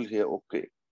believe up till here, okay.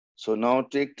 So now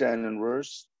take tan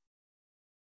inverse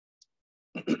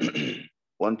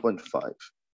 1.5.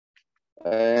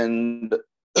 And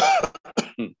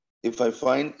if I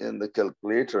find in the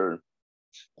calculator,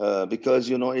 because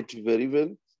you know it very well,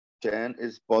 tan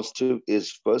is positive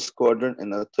is first quadrant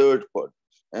and a third quadrant.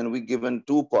 And we given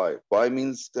 2 pi. Pi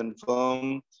means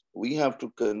confirm. We have to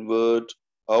convert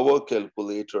our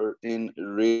calculator in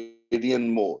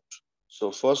radian mode.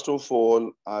 So first of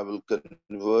all, I will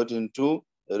convert into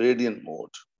radian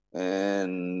mode.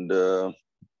 And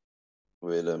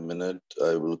wait a minute,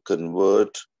 I will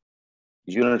convert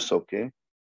units, okay?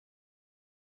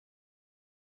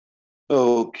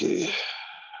 Okay.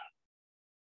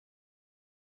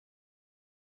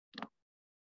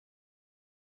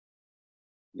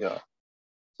 Yeah.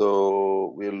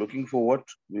 So we are looking for what?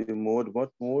 Mode, what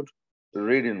mode?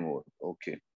 Radian mode.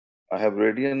 Okay. I have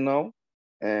radian now,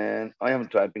 and I am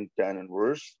typing tan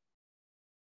inverse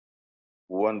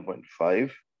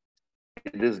 1.5.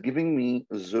 It is giving me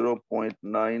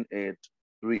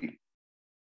 0.983.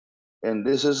 And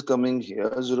this is coming here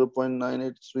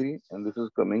 0.983, and this is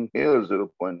coming here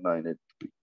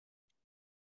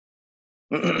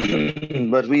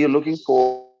 0.983. But we are looking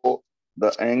for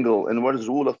the angle, and what is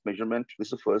rule of measurement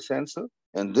is the first answer,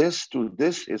 and this to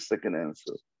this is second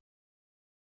answer.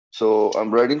 So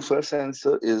I'm writing first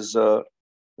answer is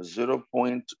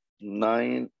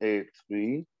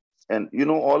 0.983. And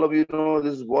all of you know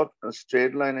this is what a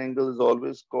straight line angle is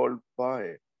always called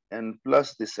pi, and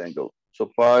plus this angle.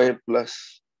 So pi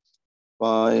plus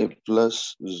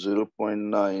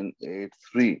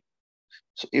 0.983.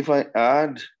 So if I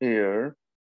add here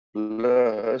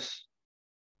plus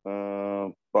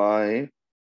pi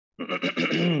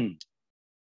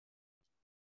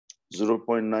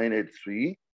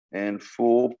 0.983 and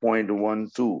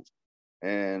 4.12.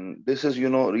 And this is,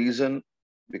 reason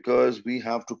because we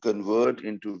have to convert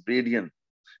into radian,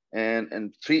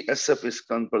 and 3 SF is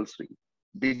compulsory.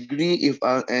 Degree, if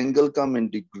our angle come in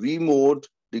degree mode,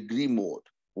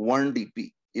 1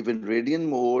 dp. If in radian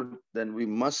mode, then we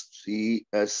must see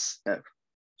SF.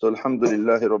 So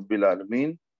Alhamdulillah Rabbil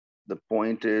Alameen, the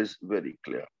point is very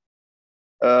clear.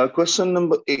 Question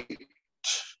number 8.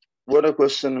 What a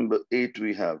question number 8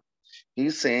 we have.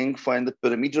 He's saying find the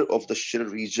perimeter of the shear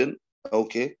region.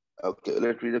 Okay,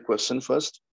 let's read the question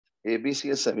first. ABC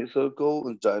is a semicircle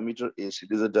and diameter AC.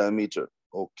 It is a diameter.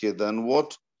 Okay, then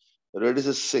what? Radius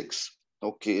is 6.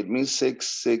 Okay, it means 6,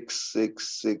 6,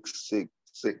 6, 6, 6,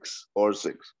 6, or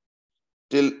 6.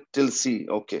 Till C.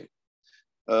 Okay.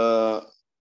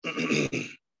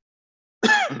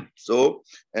 So,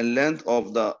 and length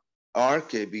of the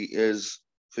arc AB is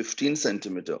 15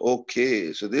 centimeter.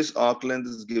 Okay, so this arc length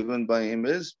is given by him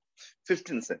is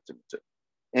 15 centimeter.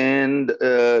 And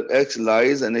X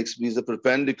lies and X means the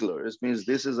perpendicular. It means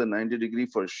this is a 90 degree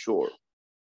for sure.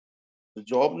 So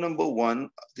job number 1, I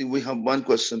think we have one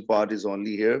question part is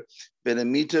only here.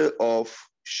 Perimeter of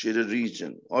shear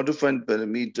region. How to find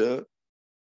perimeter?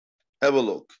 Have a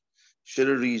look.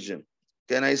 Shear region.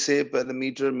 Can I say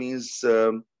perimeter means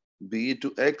B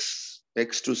to X,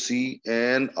 X to C,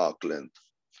 and arc length?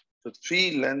 So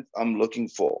 3 length I'm looking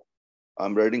for.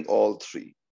 I'm writing all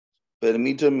 3.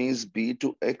 Perimeter means B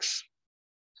to X,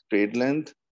 straight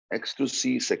length, X to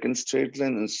C, second straight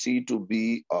length, and C to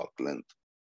B, arc length.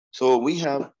 So we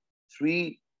have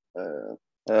 3,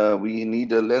 we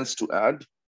need a length to add.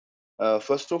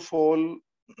 First of all,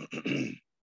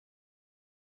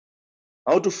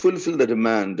 how to fulfill the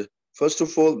demand? First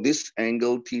of all, this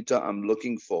angle theta I'm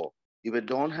looking for. If I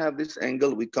don't have this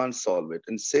angle, we can't solve it.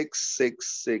 And 6,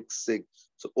 6, 6, 6.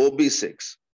 So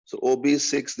OB6. So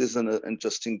OB6, this is an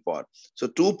interesting part. So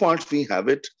 2 parts we have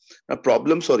it. A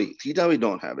problem, sorry, theta we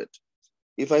don't have it.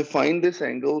 If I find this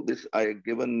angle, this I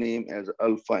give a name as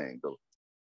alpha angle.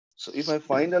 So if I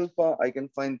find alpha, I can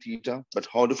find theta. But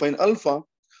how to find alpha?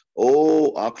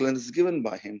 Oh, arc length is given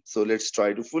by him. So let's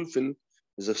try to fulfill.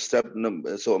 Is a step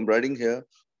number. So I'm writing here,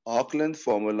 arc length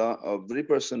formula, every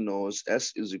person knows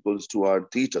S is equals to R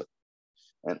theta.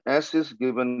 And S is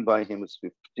given by him is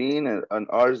 15 and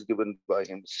R is given by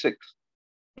him 6.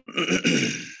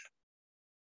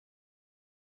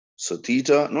 So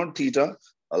theta, not theta,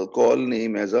 I'll call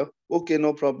name as a, okay,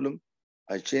 no problem.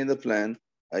 I change the plan.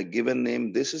 I give a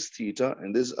name, this is theta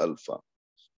and this is alpha.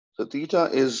 So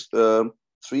theta is 3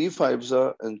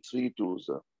 5s and 3 2s.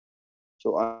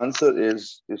 So answer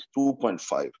is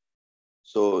 2.5.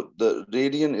 So the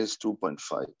radian is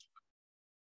 2.5.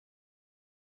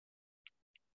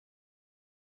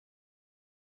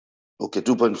 Okay,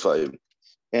 2.5.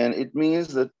 And it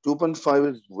means that 2.5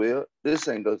 is where this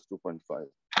angle is 2.5.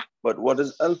 But what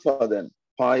is alpha then?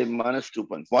 Pi minus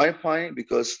 2.5. Why pi?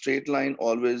 Because straight line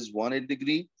always 180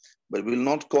 degree, but we will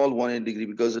not call 180 degree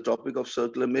because the topic of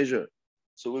circular measure.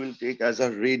 So we will take as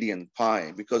a radian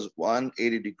pi because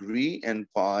 180 degree and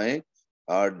pi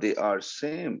they are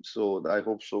same. So I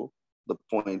hope so. The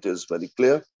point is very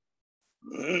clear.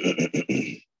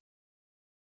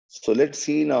 So let's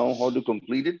see now how to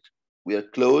complete it. We are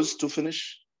close to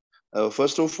finish.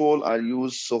 First of all, I'll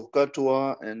use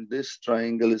SOHCAHTOA, and this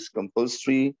triangle is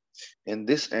compulsory. And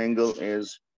this angle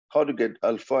is how to get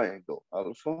alpha angle.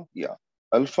 Alpha, yeah.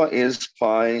 Alpha is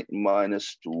pi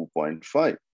minus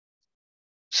 2.5.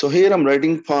 So here I'm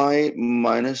writing pi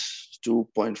minus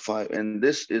 2.5, and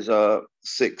this is a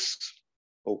 6.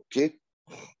 Okay.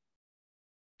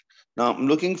 Now I'm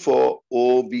looking for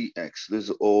OBX. This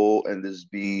is O and this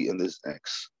B and this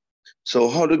X. So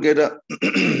how to get a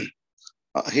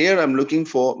here I'm looking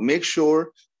for, make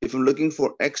sure if I'm looking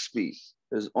for XP,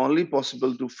 it's only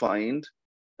possible to find,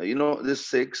 this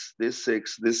 6, this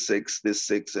 6, this 6, this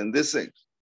 6, and this 6.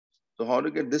 So how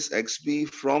to get this XP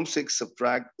from 6,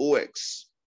 subtract OX,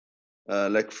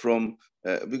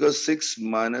 because 6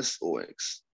 minus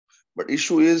OX. But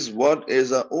issue is, what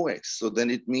is a OX? So then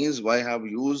it means I have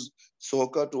used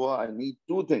SOHCAHTOA, I need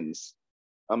two things.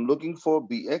 I'm looking for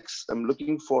BX, I'm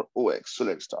looking for OX. So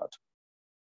let's start.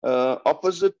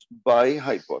 Opposite by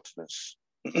hypotenuse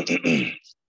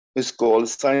is called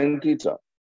sine theta.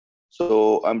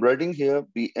 So I'm writing here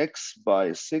BX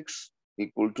by 6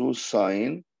 equal to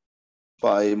sine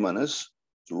pi minus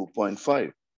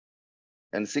 2.5.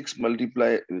 And 6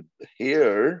 multiply with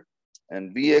here,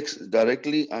 and BX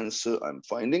directly answer, I'm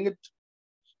finding it.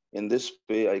 In this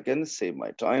way, I can save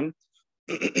my time.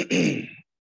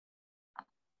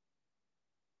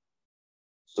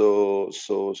 So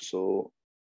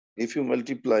if you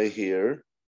multiply here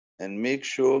and make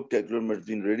sure calculator must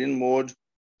be in radian mode,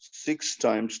 6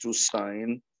 times 2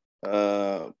 sine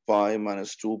pi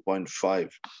minus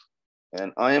 2.5.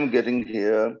 And I am getting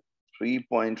here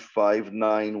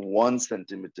 3.591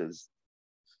 centimeters.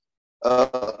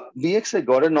 BX I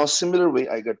got it. Now similar way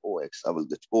I get OX. I will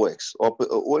get OX.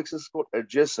 OX is called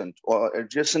adjacent, or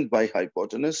adjacent by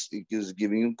hypotenuse. It is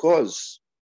giving you cos.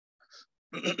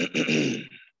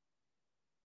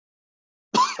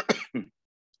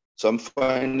 So I'm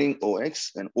finding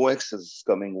OX, and OX is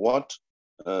coming what?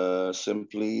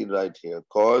 Simply right here,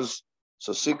 cos.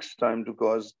 So 6 times to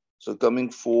cos. So coming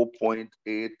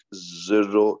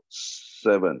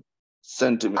 4.807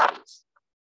 centimeters.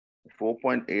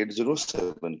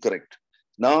 4.807, correct.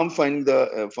 Now I'm finding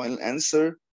the final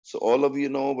answer. So all of you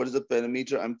know what is the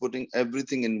perimeter. I'm putting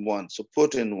everything in one. So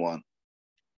put in one.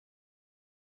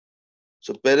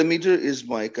 So perimeter is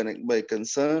my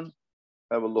concern.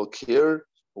 Have a look here.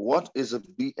 What is a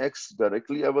BX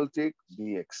directly? I will take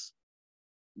BX.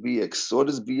 BX. So what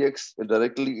is BX?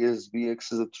 Directly is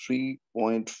BX is a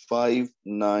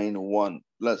 3.591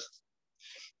 plus.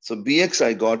 So BX,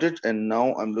 I got it. And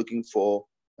now I'm looking for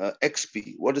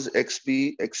XP. What is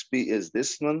XP? XP is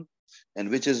this one, and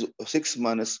which is 6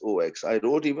 minus OX. I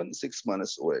wrote even 6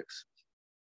 minus OX.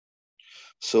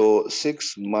 So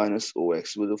 6 minus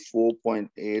OX with a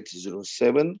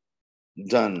 4.807,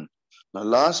 done. Now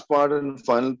last part and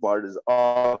final part is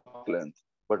arc length.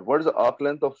 But what is the arc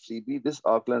length of CB? This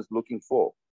arc length is looking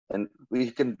for. And we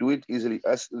can do it easily.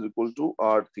 S is equal to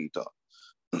R theta.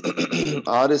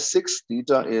 R is 6,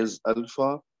 theta is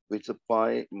alpha, which is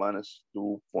pi minus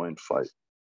 2.5.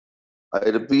 I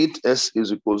repeat, S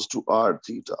is equals to R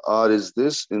theta. R is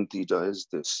this and theta is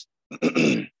this.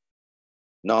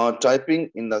 Now typing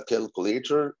in the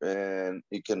calculator, and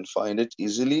you can find it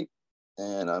easily.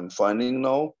 And I'm finding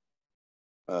now,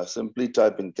 simply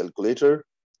type in calculator,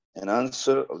 and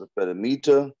answer of the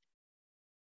perimeter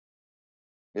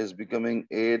is becoming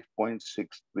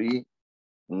 8.63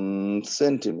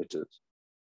 centimeters.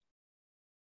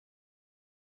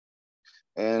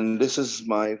 And this is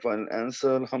my final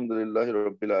answer. Alhamdulillah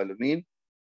Rabbil Alameen.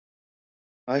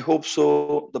 I hope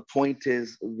so. The point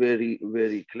is very,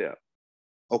 very clear.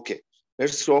 Okay,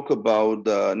 let's talk about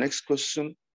the next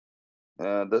question.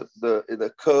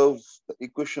 The curve, the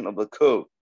equation of the curve.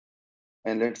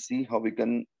 And let's see how we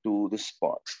can do this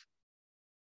part.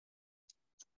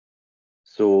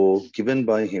 So given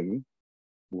by him,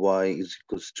 y is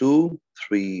equals to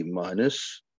 3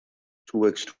 minus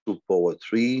 2x to the power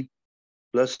 3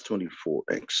 plus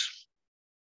 24x.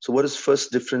 So what is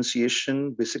first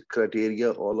differentiation? Basic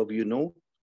criteria, all of you know.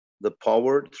 The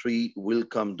power 3 will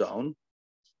come down,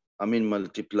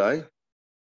 multiply.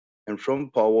 And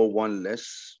from power 1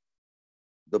 less,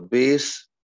 the base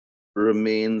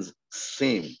remains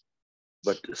same.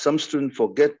 But some students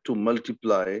forget to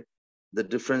multiply the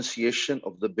differentiation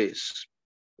of the base.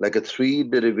 Like a 3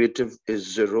 derivative is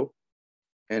 0,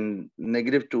 and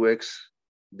negative 2x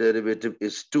derivative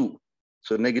is 2.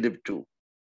 So negative 2,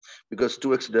 because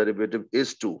 2x derivative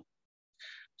is 2.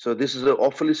 So this is an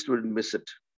awfully student miss it.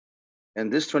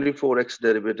 And this 24x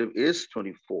derivative is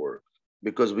 24.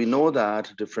 because we know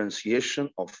that differentiation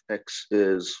of x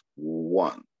is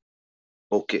 1.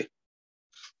 Okay,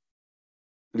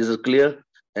 this is clear.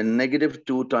 And negative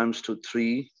 2 times 2,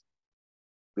 3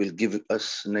 will give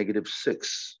us negative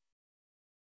 6.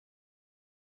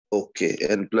 Okay,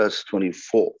 and plus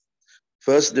 24.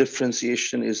 First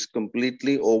differentiation is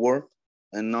completely over,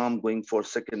 and now I'm going for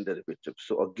second derivative.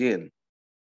 So again,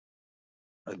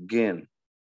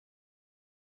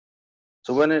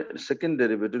 so when a second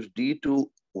derivative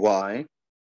d2y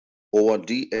over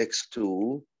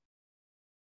dx2,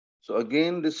 so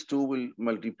again this 2 will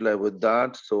multiply with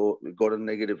that, so we got a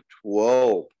negative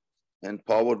 12, and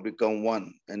power become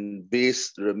 1, and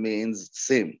base remains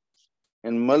same.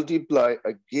 And multiply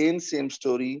again, same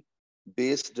story,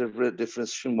 base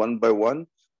differentiation 1 by 1,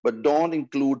 but don't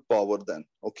include power then,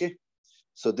 okay?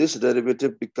 So this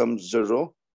derivative becomes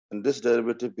 0, and this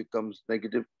derivative becomes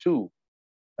negative 2.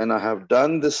 And I have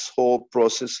done this whole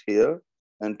process here,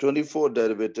 and 24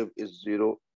 derivative is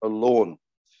 0 alone.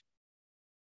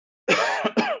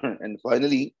 And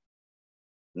finally,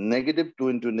 negative 2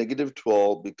 into negative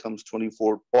 12 becomes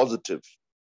 24 positive,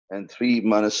 and 3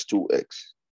 minus 2x.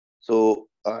 So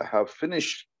I have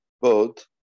finished both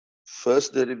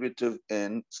first derivative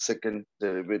and second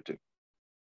derivative.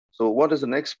 So what is the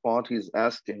next part he's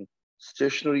asking?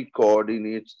 Stationary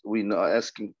coordinates we are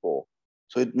asking for.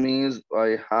 So it means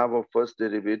I have a first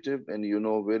derivative, and you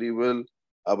know very well,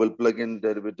 I will plug in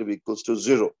derivative equals to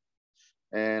 0.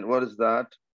 And what is that?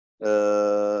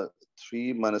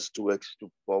 3 minus 2x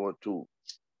to power 2.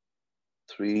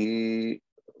 3,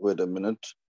 wait a minute.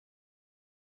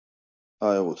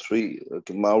 I have 3.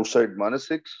 Okay, my outside minus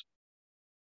 6.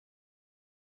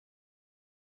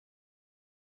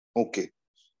 Okay.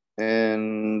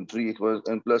 And 3 equals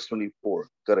and plus 24.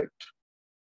 Correct.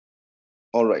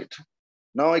 All right.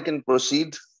 Now I can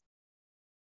proceed.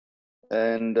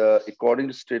 And according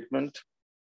to statement,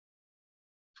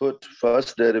 put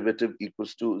first derivative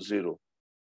equals to 0.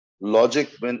 Logic,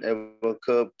 whenever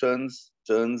curve turns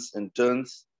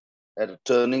at a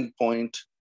turning point,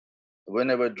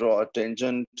 whenever draw a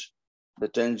tangent, the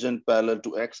tangent parallel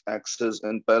to x-axis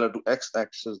and parallel to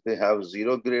x-axis, they have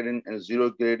 0 gradient and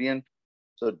 0 gradient.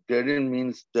 So gradient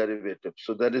means derivative.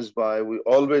 So that is why we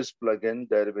always plug in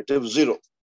derivative 0.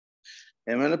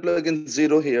 And when I plug in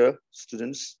 0 here,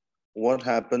 students, what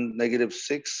happened? Negative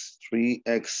 6,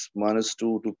 3x minus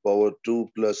 2 to power 2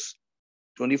 plus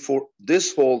 24.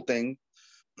 This whole thing,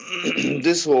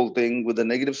 this whole thing with the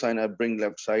negative sign, I bring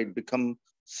left side,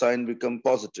 sign become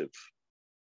positive,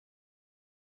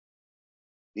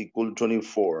 equal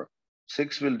 24.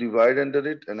 6 will divide under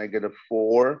it, and I get a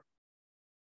 4.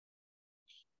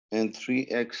 And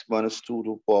 3x minus 2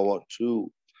 to power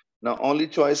 2. Now only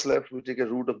choice left, we take a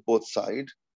root of both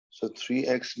sides. So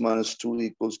 3x minus 2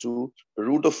 equals to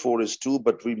root of 4 is 2,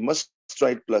 but we must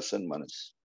write plus and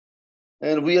minus.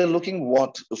 And we are looking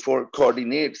what for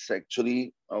coordinates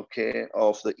actually, okay,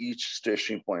 of the each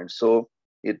stationary point. So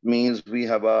it means we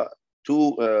have a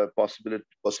two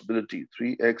possibility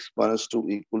 3x minus 2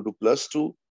 equal to plus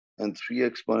 2, and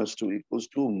 3x minus 2 equals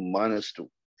to minus 2.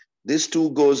 This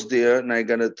 2 goes there, and I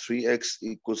got a 3x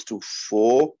equals to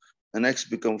 4, and x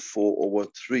becomes 4 over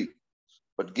 3.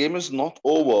 But game is not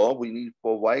over. We need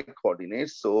for y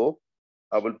coordinates. So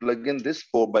I will plug in this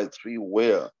 4 by 3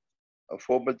 where? A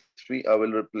 4 by 3 I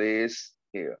will replace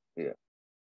here.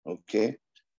 Okay.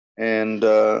 And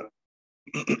 3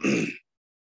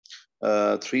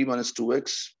 minus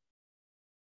 2x.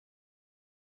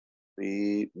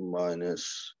 3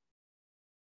 minus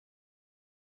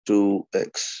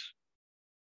 2x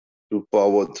to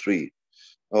power 3.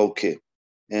 Okay.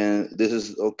 And this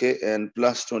is okay. And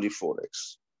plus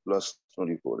 24x. Plus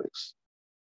 24x.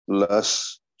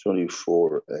 Plus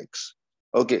 24x.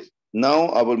 Okay. Now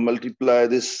I will multiply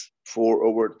this 4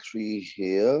 over 3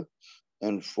 here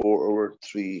and 4 over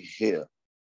 3 here.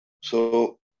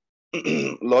 So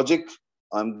logic,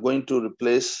 I'm going to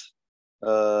replace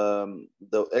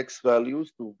the x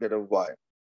values to get a y.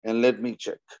 And let me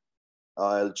check.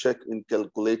 I'll check in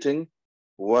calculating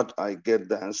what I get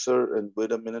the answer. And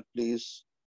wait a minute, please.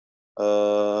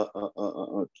 4,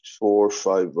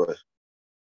 5 by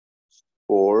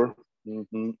 4.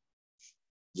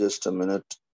 Just a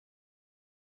minute.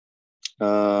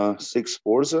 6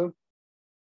 4s.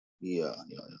 Yeah.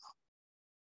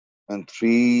 And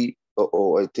 3.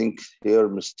 I think here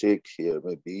mistake here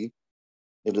maybe.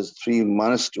 It is 3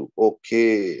 minus 2.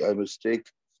 Okay, I mistake.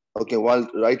 Okay, while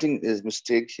writing is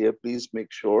mistake here, please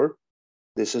make sure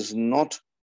this is not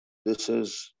that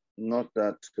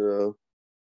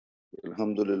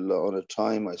alhamdulillah, on a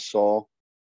time I saw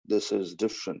this is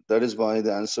different. That is why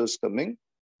the answer is coming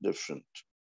different.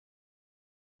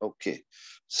 Okay.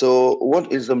 So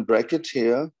what is the bracket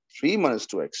here? 3 minus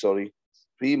 2x, sorry.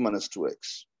 3 minus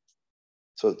 2x.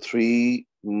 So 3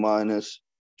 minus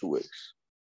 2x.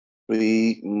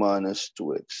 3 minus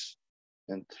 2x.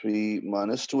 And 3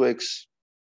 minus 2x.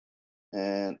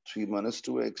 And 3 minus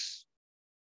 2x.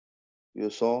 You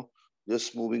saw?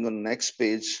 Just moving on next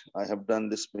page, I have done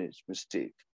this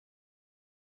mistake.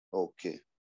 Okay.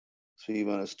 3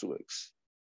 minus 2x.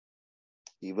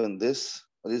 Even this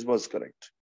was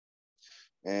correct.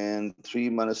 And 3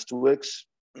 minus 2x.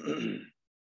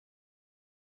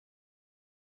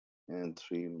 And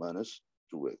 3 minus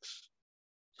 2x.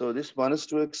 So this minus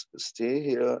 2x stay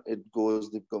here, it goes,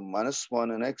 they become minus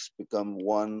 1 and x become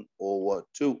 1 over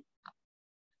 2.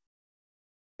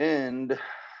 And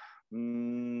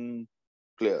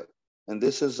clear. And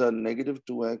this is a negative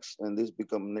 2x and this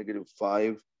become negative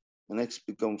 5 and x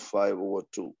become 5 over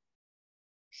 2.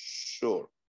 Sure.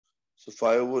 So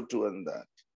 5 over 2 and that.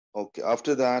 Okay,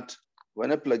 after that,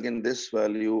 when I plug in this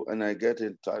value and I get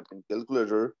it type in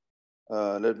calculator,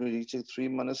 let me recheck 3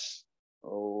 minus,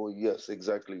 oh yes,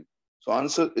 exactly. So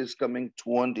answer is coming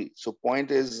 20. So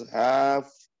point is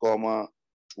half comma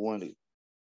 20.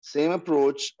 Same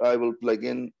approach, I will plug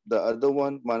in the other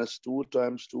one, minus 2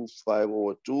 times 2, 5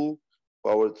 over 2,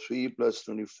 power 3 plus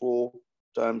 24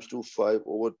 times 2, 5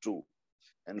 over 2.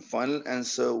 And final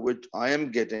answer, which I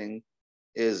am getting,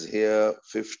 is here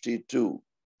 52.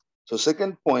 So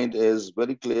second point is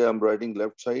very clear. I'm writing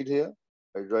left side here,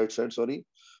 right side, sorry.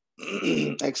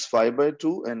 X 5 by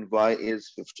 2 and y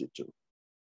is 52.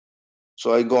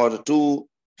 So I got 2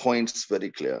 points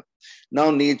very clear. Now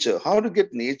nature. How to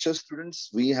get nature, students?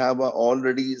 We have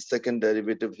already second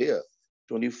derivative here.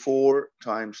 24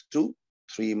 times 2,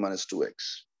 3 minus 2x.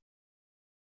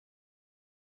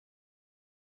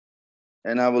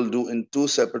 And I will do in 2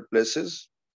 separate places.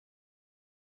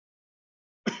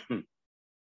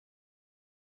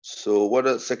 So what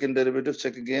a second derivative?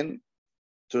 Check again.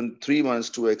 3 minus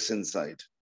 2x inside.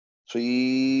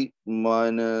 3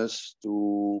 minus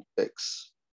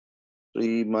 2x.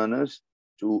 3 minus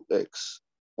 2x.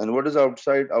 And what is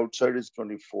outside? Outside is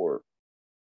 24.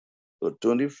 So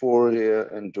 24 here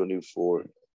and 24.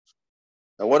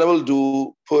 Now what I will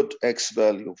do, put x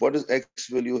value. What is x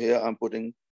value here? I'm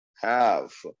putting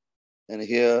half. And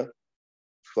here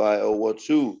 5 over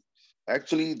 2.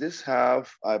 Actually, this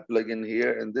half I plug in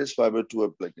here and this 5 over 2 I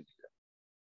plug in here.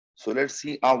 So let's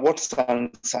see what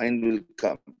sign will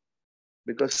come.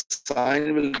 Because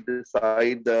sign will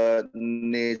decide the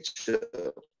nature.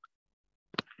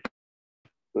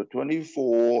 So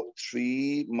 24,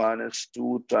 3 minus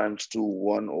 2 times 2,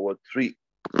 1 over 3.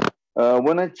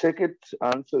 When I check it,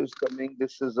 answer is coming.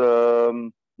 This is,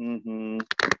 wait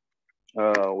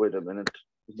a minute.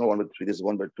 It's not 1 by 3, this is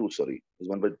 1 by 2, sorry. It's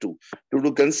 1 by 2. 2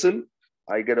 to cancel,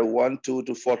 I get a 1, 2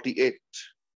 to 48.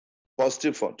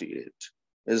 Positive 48.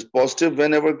 Is positive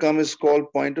whenever come is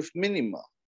called point of minima.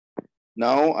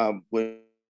 Now I'm going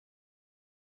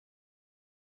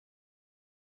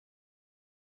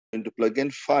to plug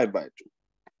in 5 by 2.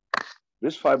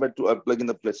 This 5 by 2, I plug in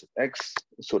the place of x.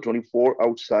 So 24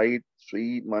 outside,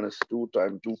 3 minus 2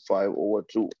 times 2, 5 over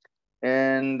 2.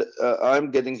 And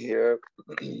I'm getting here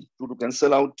 2 to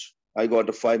cancel out. I got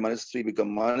a 5 minus 3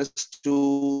 become minus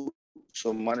 2.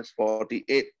 So minus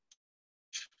 48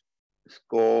 is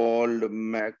called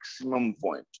maximum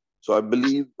point. So I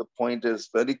believe the point is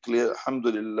very clear.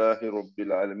 Alhamdulillahi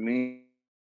Rabbil Alameen.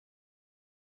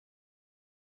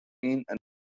 And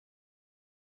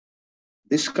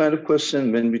this kind of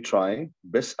question, when we try,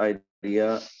 best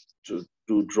idea to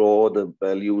draw the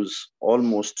values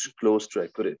almost close to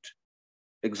accurate.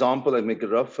 Example, I make it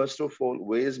rough. First of all,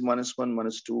 where is minus 1,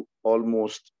 minus 2?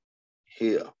 Almost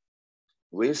here.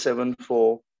 Where 7,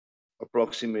 4?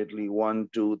 Approximately 1,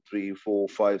 2, 3, 4,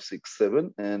 5, 6,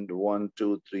 7, and 1,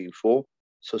 2, 3, 4.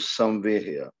 So somewhere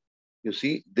here. You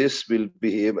see, this will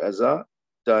behave as a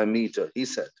diameter, he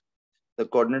said. The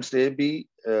coordinates AB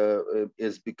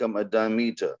is become a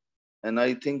diameter. And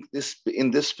I think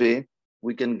in this way,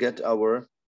 we can get our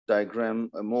diagram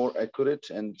more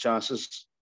accurate and chances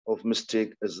of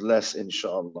mistake is less,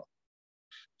 inshallah.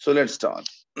 So let's start.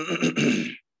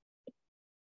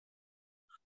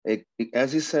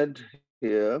 As he said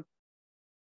here,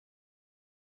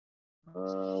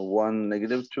 1,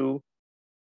 negative 2.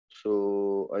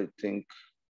 So I think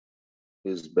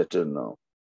is better now.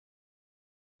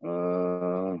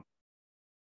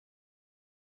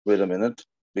 Wait a minute,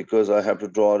 because I have to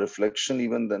draw a reflection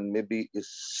even, then maybe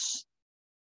it's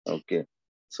okay.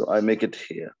 So I make it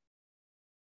here.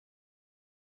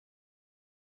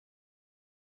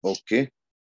 Okay.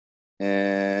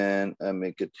 And I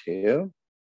make it here.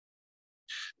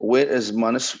 Where is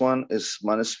 -1 is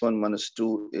 -1,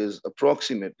 -2 is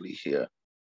approximately here,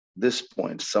 this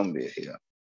point somewhere here.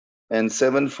 And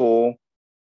 7, 4,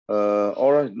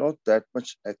 all right, not that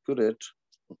much accurate.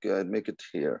 Okay, I make it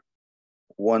here,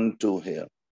 1, 2 here.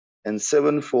 And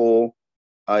 7, 4,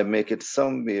 I make it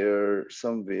somewhere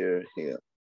here.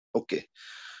 Okay.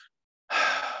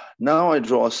 Now I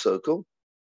draw a circle,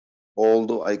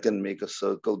 although I can make a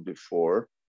circle before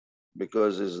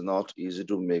because it's not easy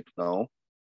to make now.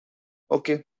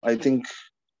 Okay, I think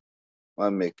I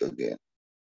make again.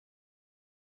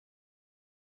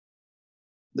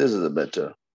 This is a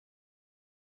better.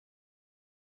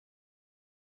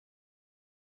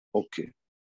 Okay.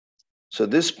 So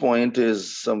this point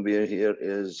is somewhere here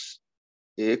is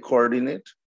A coordinate,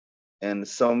 and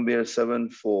somewhere 7,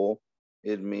 4,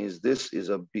 it means this is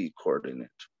a B coordinate,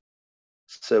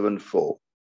 7, 4.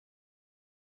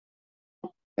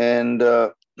 And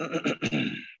A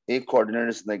coordinate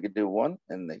is -1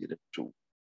 and -2.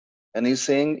 And he's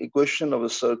saying equation of a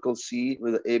circle C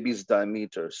with AB's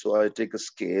diameter. So I take a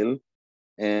scale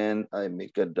and I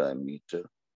make a diameter.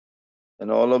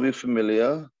 And all of you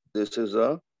familiar, this is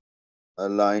a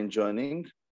line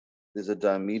joining, there's a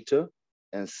diameter,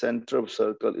 and center of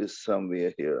circle is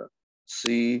somewhere here.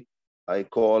 C, I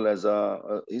call as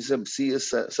he said C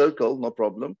is a circle, no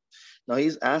problem. Now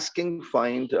he's asking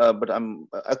find, but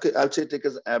I'll say take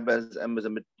as M as a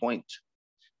midpoint.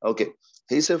 Okay,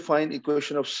 he said find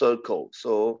equation of circle.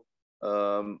 So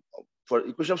for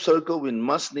equation of circle, we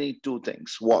must need two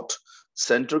things. What?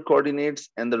 Center coordinates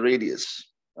and the radius.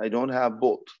 I don't have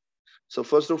both. So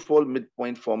first of all,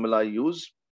 midpoint formula I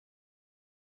use.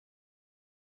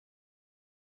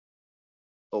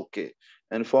 Okay,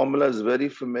 and formula is very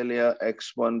familiar,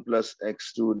 x1 plus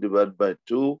x2 divided by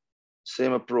 2.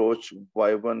 Same approach,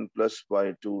 y1 plus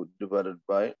y2 divided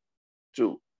by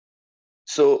 2.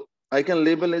 So I can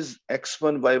label as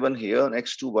x1, y1 here and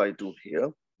x2, y2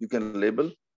 here. You can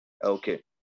label, okay.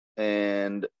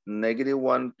 And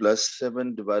 -1 plus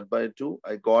 7 divided by 2.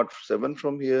 I got 7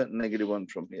 from here, -1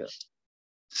 from here.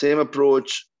 Same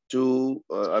approach to,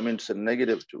 it's a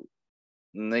 -2.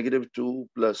 -2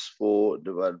 plus 4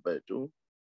 divided by 2.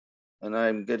 And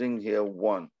I'm getting here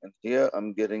 1. And here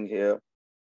I'm getting here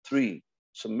 3.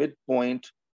 So midpoint,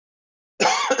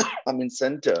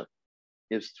 center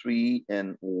is 3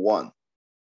 and 1.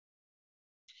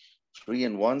 3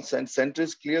 and 1. Center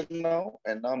is clear now.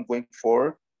 And now I'm going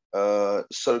for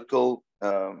circle.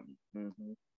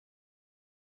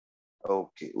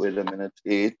 Okay, wait a minute.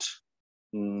 8.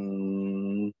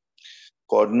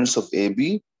 Coordinates of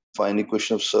AB. Find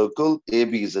equation of circle.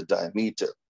 AB is a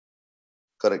diameter.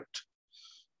 Correct.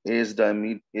 A is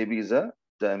diameter. AB is a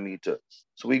diameter.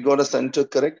 So we got a center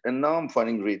correct. And now I'm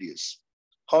finding radius.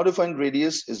 How to find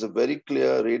radius is a very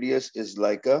clear. Radius is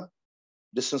like a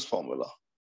distance formula.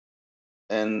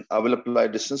 And I will apply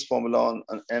distance formula on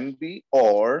an MB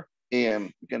or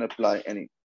AM. You can apply any.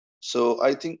 So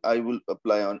I think I will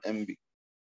apply on MB.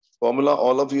 Formula,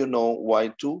 all of you know,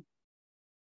 y2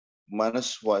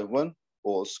 minus y1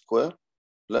 whole square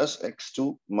plus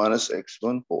x2 minus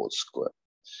x1 whole square.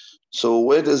 So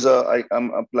where is I'm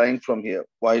applying from here,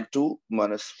 y2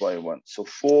 minus y1. So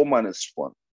 4 minus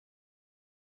 1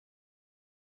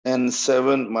 and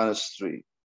 7 minus 3.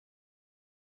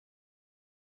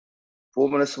 4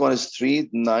 minus 1 is 3,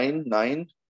 9, 9.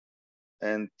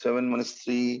 And 7 minus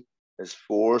 3 is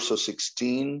 4, so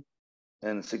 16.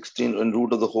 And 16, and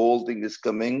root of the whole thing is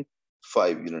coming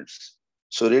 5 units.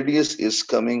 So radius is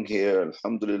coming here,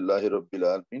 alhamdulillahi rabbil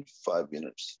alamin, 5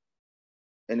 units.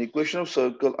 An equation of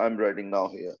circle I'm writing now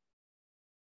here.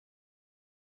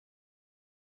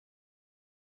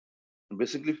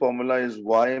 Basically formula is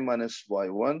y minus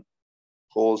y1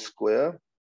 whole square.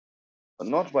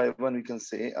 Not y1, we can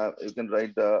say, you can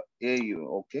write the AU,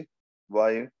 okay?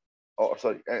 Y, oh,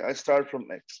 sorry, I start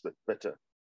from x, but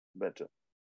better.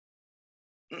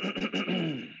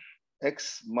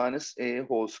 X minus a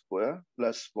whole square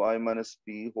plus y minus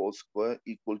b whole square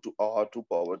equal to r to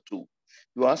power 2.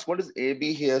 You ask what is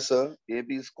AB here, sir?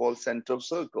 AB is called center of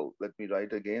circle. Let me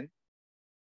write again.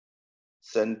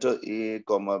 Center A,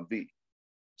 comma B.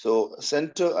 So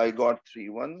center, I got 3,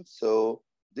 1. So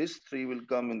this 3 will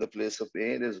come in the place of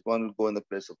A. This 1 will go in the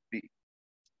place of B.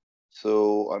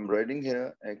 So I'm writing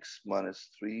here x minus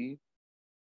 3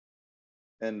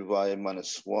 and y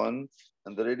minus 1.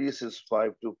 And the radius is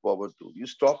 5 to power 2. You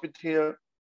stop it here,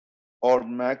 or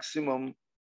maximum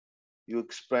you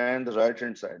expand the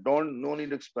right-hand side. No need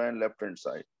to expand left-hand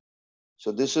side.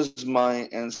 So this is my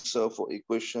answer for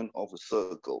equation of a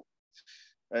circle.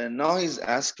 And now he's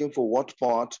asking for what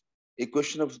part?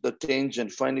 Equation of the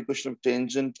tangent. Find equation of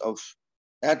tangent of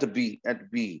At B.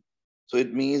 So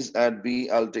it means at B,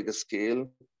 I'll take a scale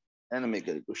and make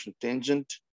an equation of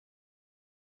tangent.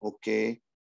 Okay,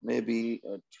 maybe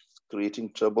it's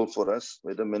creating trouble for us.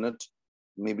 Wait a minute.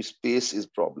 Maybe space is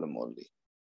problem only.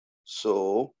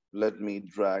 So let me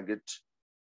drag it.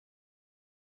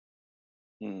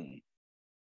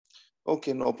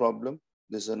 Okay, no problem.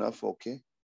 This is enough. Okay.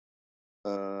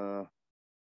 All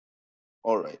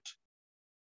right.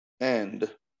 And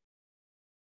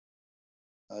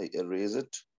I erase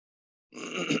it.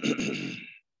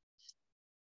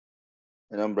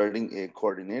 And I'm writing a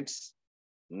coordinates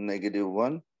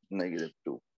 -1,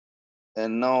 -2.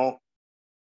 And now,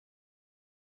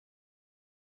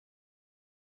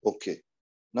 okay.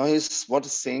 Now here's what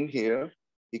is saying here,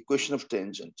 equation of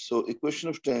tangent. So equation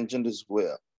of tangent is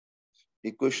where?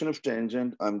 Equation of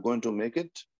tangent, I'm going to make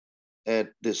it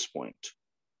at this point.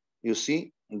 You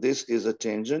see, this is a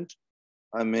tangent.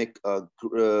 I make a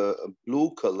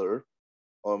blue color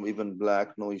or even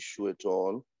black, no issue at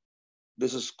all.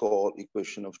 This is called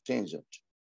equation of tangent.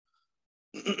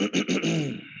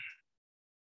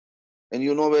 And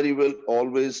you know very well,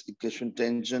 always equation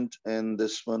tangent and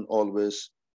this one always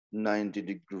 90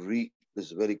 degree. This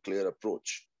is a very clear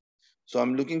approach. So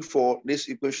I'm looking for this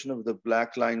equation of the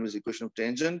black line with equation of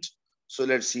tangent. So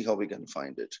let's see how we can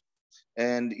find it.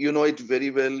 And you know it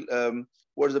very well.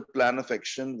 What is the plan of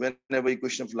action? Whenever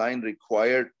equation of line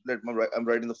required, I'm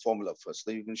writing the formula first,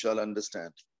 so you can shall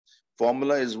understand.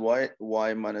 Formula is y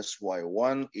minus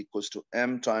y1 equals to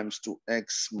m times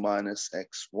 2x minus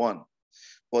x1.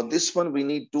 For this one, we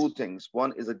need two things.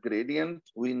 One is a gradient.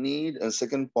 We need a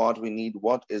second part. We need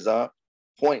what is a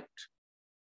point.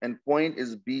 And point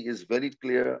is B is very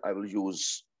clear. I will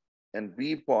use. And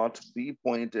B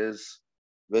point is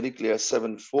very clear,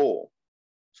 7, 4.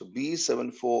 So B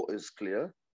 7, 4 is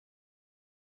clear.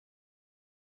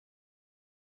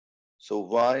 So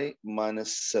y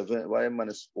minus 7, y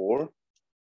minus 4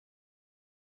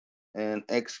 and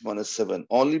x minus 7.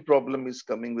 Only problem is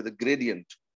coming with a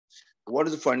gradient. What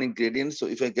is the finding gradient? So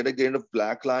if I get a gradient of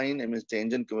black line, I mean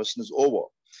tangent question is over.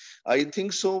 I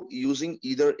think so using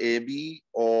either AB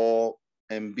or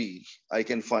MB, I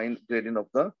can find gradient of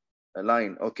the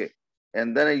line. Okay.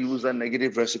 And then I use a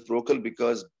negative reciprocal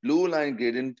because blue line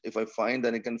gradient, if I find,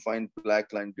 then I can find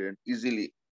black line gradient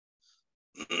easily.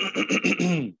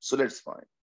 So let's find.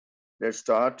 Let's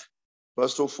start.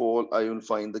 First of all, I will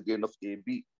find the gradient of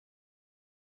AB.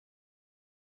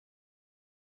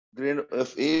 Gradient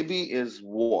of AB is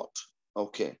what?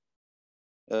 Okay.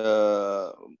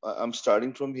 I'm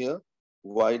starting from here.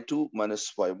 Y2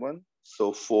 minus Y1.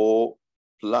 So 4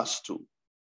 plus 2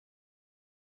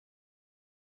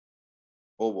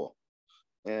 over.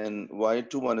 And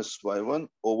Y2 minus Y1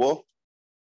 over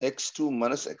X2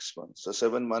 minus X1. So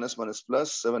 7 minus minus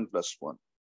plus 7 plus 1.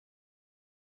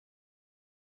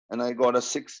 And I got a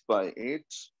 6 by 8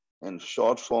 and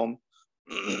short form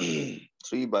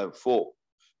 3 by 4.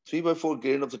 3 by 4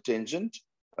 gradient of the tangent.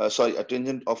 Sorry, a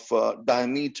tangent of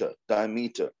diameter.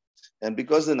 And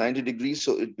because the 90 degrees,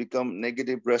 so it become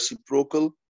negative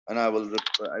reciprocal. And I will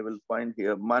find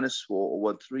here minus 4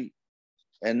 over 3.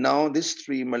 And now this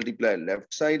 3 multiply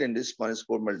left side and this minus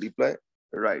 4 multiply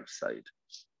right side.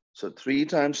 So 3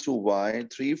 times 2y,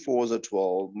 3 4s are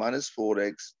 12, minus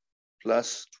 4x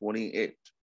plus 28.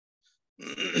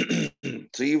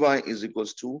 3y is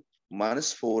equals to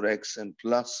minus 4x and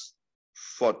plus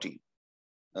 40.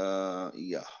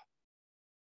 Yeah.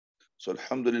 So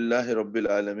Alhamdulillah Rabbil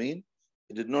Alameen.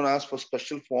 He did not ask for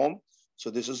special form. So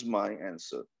this is my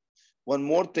answer. One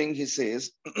more thing he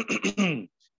says,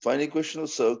 find equation of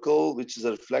circle, which is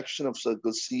a reflection of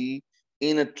circle C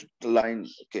in a line.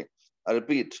 Okay, I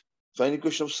repeat, find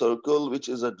equation of circle, which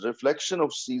is a reflection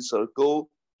of C circle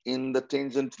in the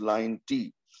tangent line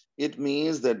T. It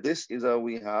means that this is how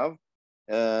we have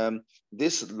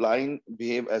this line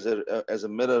behave as a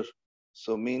mirror.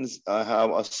 So means I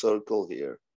have a circle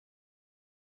here.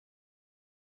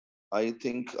 I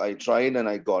think I tried and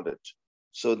I got it.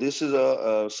 So this is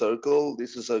a circle.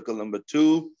 This is circle number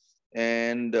 2.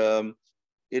 And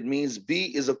it means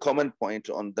B is a common point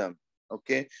on them.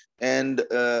 Okay. And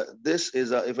this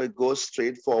is, if I go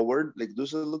straight forward, like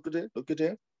this, look at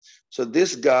it. So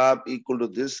this gap equal to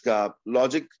this gap.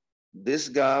 Logic, this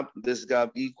gap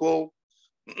equal.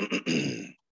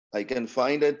 I can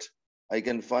find it. I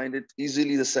can find it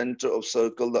easily the center of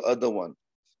circle, the other one.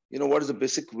 You know what is the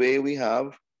basic way we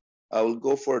have? I will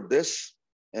go for this,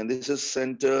 and this is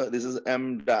center, this is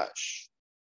M dash,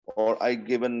 or I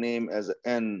give a name as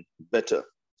N better.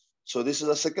 So this is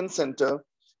a second center,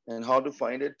 and how to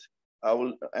find it? I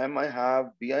will, M I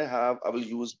have, B I have, I will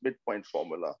use midpoint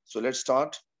formula. So let's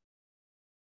start.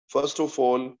 First of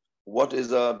all, what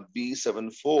is a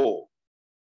B74?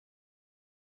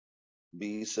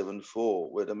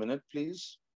 B74. Wait a minute,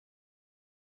 please.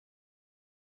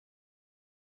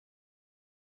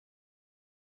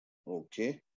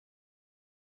 Okay.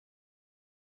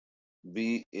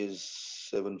 B is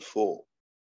 74.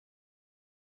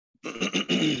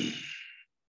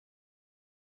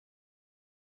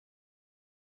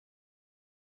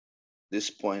 This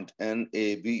point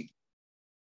NAB.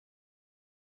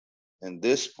 And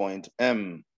this point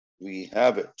M, we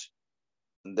have it.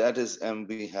 And that is M,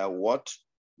 we have what?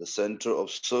 The center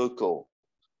of circle.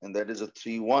 And that is a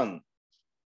 3, 1.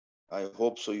 I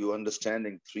hope so you're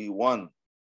understanding 3, 1.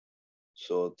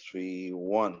 So 3,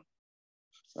 1.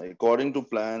 According to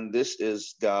plan, this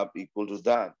is gap equal to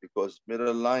that because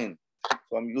mirror line.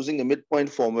 So I'm using a midpoint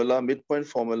formula. Midpoint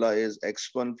formula is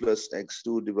x1 plus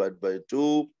x2 divided by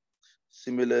 2.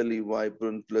 Similarly,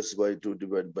 y1 plus y2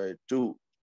 divided by 2.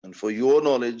 And for your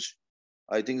knowledge,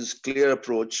 I think it's a clear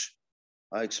approach.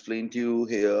 I explained to you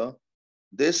here.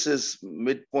 This is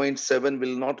midpoint 7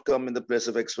 will not come in the place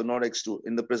of x1, not x2,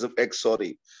 in the place of x,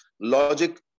 sorry.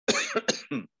 Logic,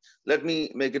 let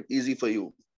me make it easy for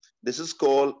you. This is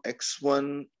called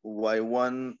x1,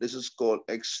 y1. This is called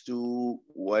x2,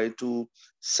 y2.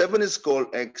 7 is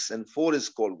called x and 4 is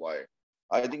called y.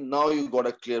 I think now you got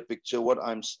a clear picture what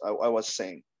I was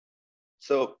saying.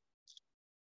 So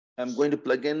I'm going to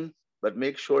plug in, but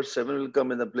make sure 7 will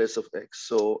come in the place of x.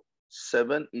 So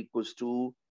 7 equals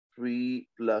to 3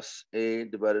 plus a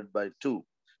divided by 2.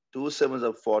 2 7s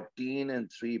are 14 and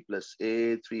 3 plus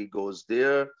a, 3 goes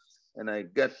there. And I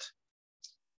get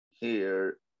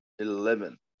here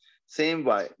 11. Same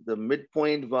y, the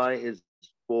midpoint y is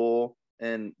 4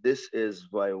 and this is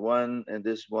y1 and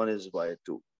this one is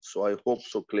y2. So I hope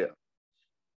so clear.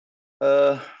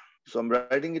 So I'm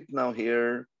writing it now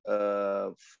here,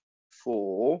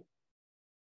 4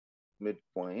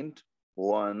 midpoint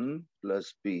 1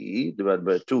 plus b divided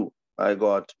by 2. I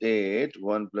got 8,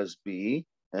 1 plus b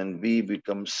and b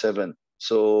becomes 7.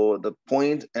 So the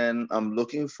point n I'm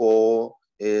looking for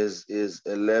is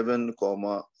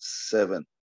 11,7.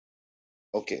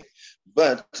 Okay,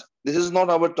 but this is not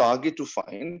our target to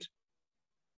find.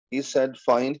 He said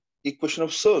find equation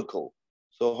of circle.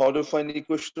 So how to find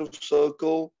equation of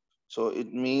circle? So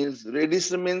it means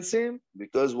radius remains same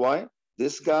because why?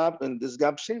 This gap and this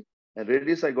gap same. And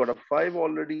radius I got a 5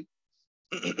 already.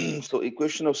 So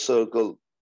equation of circle.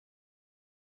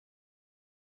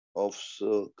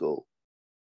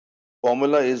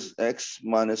 Formula is x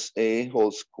minus a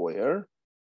whole square.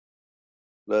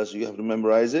 Plus you have to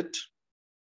memorize it.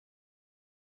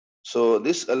 So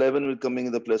this 11 will coming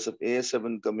in the place of a,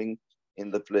 7 coming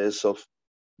in the place of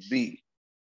b.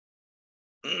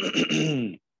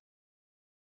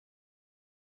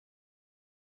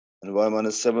 And y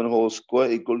minus 7 whole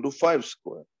square equal to 5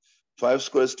 square. 5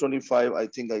 square is 25. I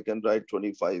think I can write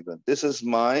 25. And this is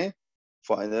my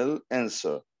final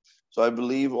answer. So I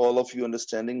believe all of you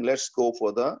understanding. Let's go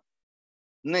for the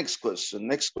next question.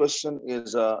 Next question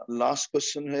is last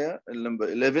question here, number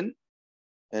 11.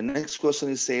 And next question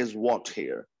is says what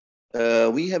here?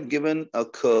 We have given a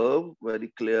curve,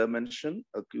 very clear mention,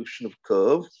 a equation of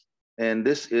curve. And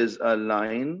this is a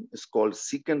line, it's called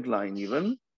secant line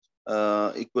even.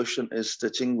 Equation is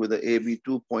touching with the AB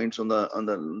 2 points on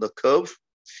the curve.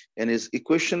 And his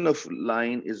equation of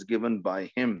line is given by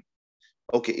him.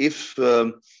 Okay, if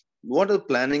what a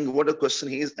question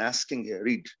he is asking here,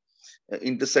 read.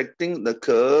 Intersecting the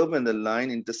curve and the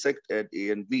line intersect at A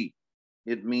and B.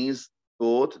 It means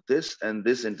both this and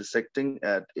this intersecting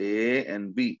at A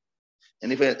and B.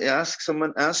 And if I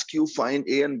ask you find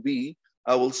A and B,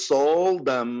 I will solve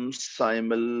them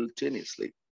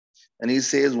simultaneously. And he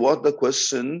says, what the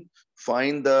question?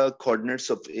 Find the coordinates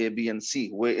of A, B, and C.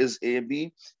 Where is A,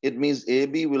 B? It means A,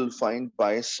 B will find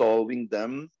by solving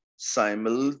them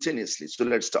simultaneously. So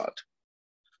let's start.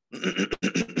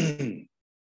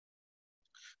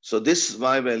 So this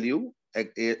y value,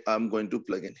 I'm going to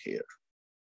plug in here.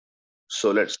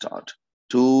 So let's start.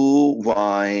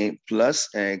 2y plus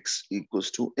x equals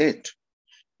to 8.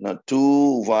 Now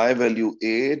 2y value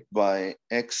 8 by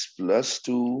x plus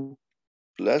 2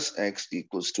 plus x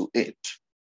equals to 8.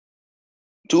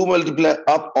 2 multiply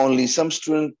up only. Some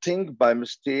students think by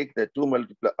mistake that 2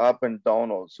 multiply up and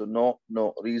down also. No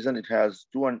reason. It has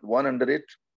 2 and 1 under it.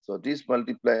 So this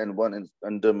multiply and 1 is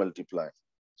under multiply.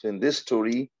 So in this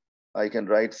story, I can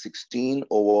write 16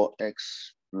 over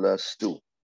x plus 2.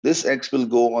 This x will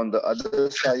go on the other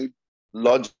side.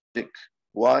 Logic.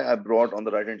 Why I brought on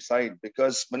the right hand side?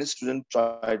 Because many students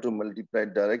try to multiply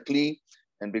directly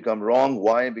and become wrong.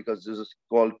 Why? Because this is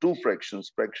called two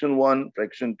fractions. Fraction 1,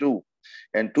 fraction 2.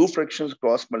 And two fractions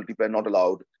cross multiply not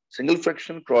allowed. Single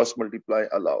fraction cross multiply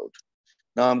allowed.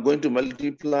 Now I'm going to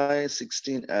multiply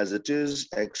 16 as it is,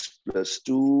 x plus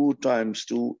 2 times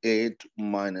 2, 8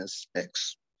 minus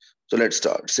x. So let's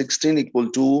start. 16 equal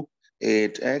to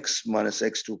 8x minus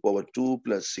x to power 2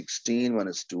 plus 16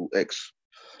 minus 2x.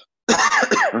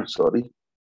 Sorry.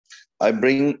 I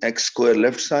bring x square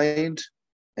left side,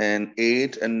 and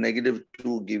 8 and negative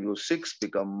 2 give you 6,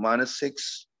 become minus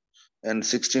 6. And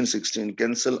 16, 16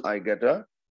 cancel. I get a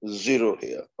 0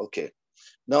 here. Okay.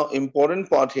 Now important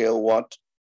part here, what?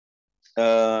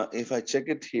 If I check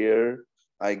it here,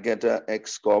 I get a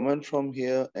x common from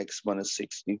here, x minus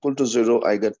 6 equal to 0.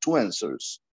 I get two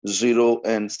answers, 0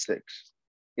 and 6.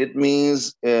 It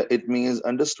means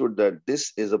understood that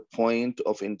this is a point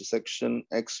of intersection.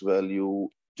 X value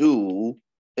 2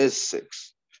 is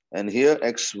 6. And here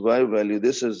xy value,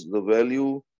 this is the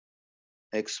value,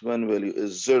 x1 value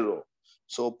is 0.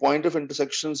 So point of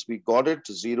intersections, we got it,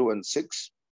 0 and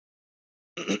 6.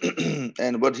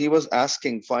 And what he was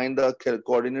asking, find the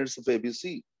coordinates of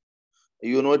ABC.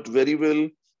 You know it very well.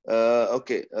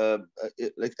 Okay,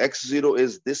 like x0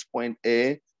 is this point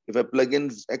A. If I plug in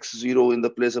x0 in the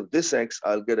place of this x,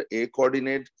 I'll get an A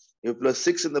coordinate. If plus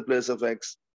 6 in the place of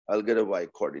x, I'll get a y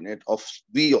coordinate of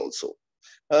B also.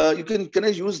 Can I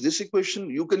use this equation?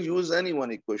 You can use any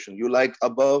one equation you like,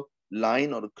 above,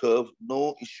 line, or curve,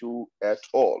 no issue at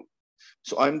all.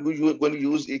 So I'm going to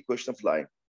use equation of line.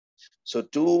 So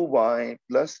 2y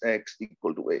plus x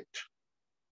equal to 8.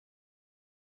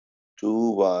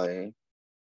 2y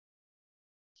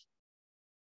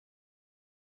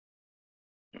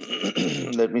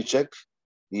let me check.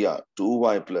 Yeah,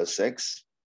 2y plus x.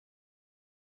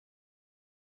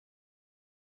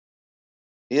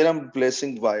 Here I'm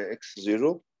placing y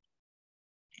x0.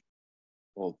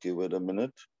 Okay, wait a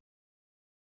minute.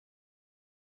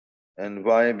 And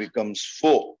y becomes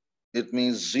 4. It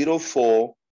means 0,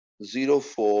 4, 0,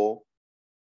 4,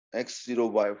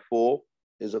 x0, y4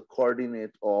 is a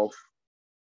coordinate of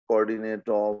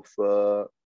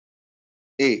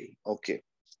A. Okay,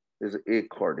 is A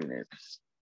coordinate.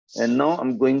 And now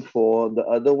I'm going for the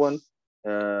other one,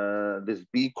 this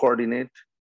B coordinate.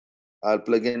 I'll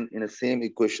plug in a same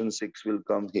equation. 6 will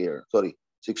come here. Sorry,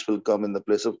 6 will come in the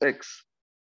place of x.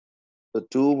 So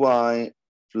 2y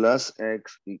plus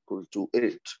x equals to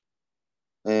 8.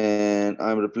 And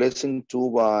I'm replacing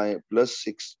 2y plus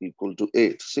 6 equal to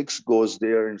 8. 6 goes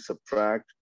there and subtract.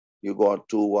 You got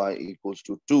 2y equals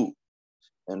to 2.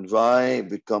 And y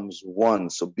becomes 1.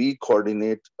 So B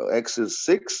coordinate, x is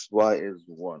 6, y is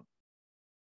 1.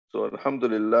 So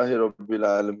Alhamdulillahi Rabbil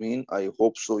Alameen, I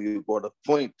hope so you got a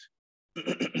point.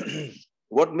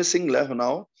 What missing left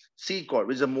now? C coordinate,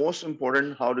 which is the most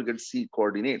important, how to get C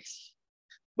coordinates.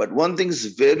 But one thing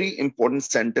is very important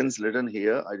sentence written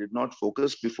here. I did not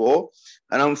focus before,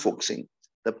 and I'm focusing.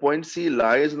 The point C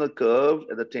lies on the curve,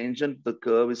 and the tangent of the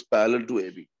curve is parallel to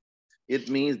AB. It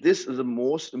means this is the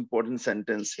most important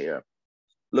sentence here.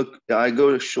 Look, I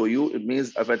go to show you. It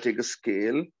means if I take a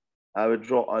scale, I would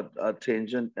draw a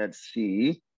tangent at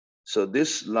C. So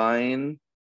this line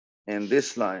and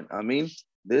this line, I mean,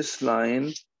 this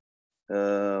line,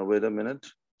 wait a minute.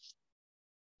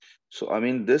 So, I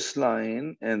mean, this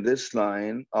line and this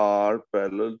line are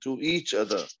parallel to each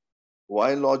other.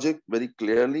 Why logic? Very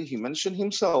clearly, he mentioned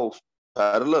himself,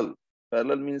 parallel.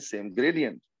 Parallel means same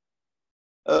gradient.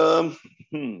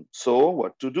 So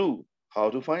what to do? How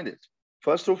to find it?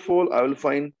 First of all, I will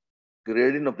find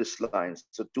gradient of this line.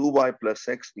 So 2y plus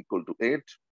x equal to 8.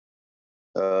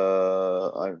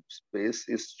 Space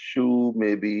issue,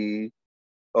 maybe.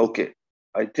 Okay,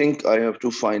 I think I have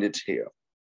to find it here.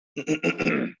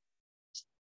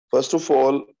 First of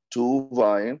all,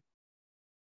 2y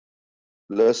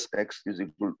plus x is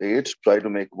equal to 8. Try to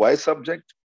make y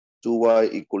subject.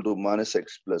 2y equal to minus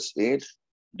x plus 8.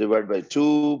 Divide by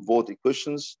 2, both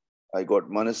equations. I got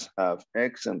minus half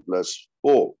x and plus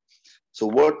 4. So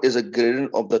what is a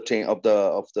gradient of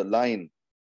the line?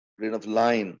 Gradient of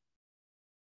line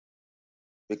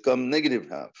become negative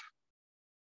half.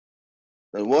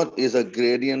 Then what is a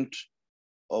gradient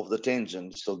of the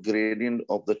tangent? So gradient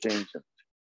of the tangent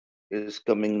is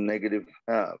coming negative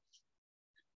half.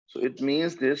 So it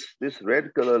means this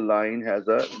red color line has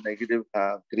a negative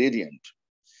half gradient.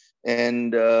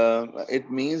 And it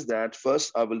means that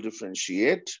first I will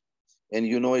differentiate, and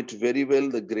you know it very well,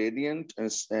 the gradient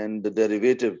and the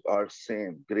derivative are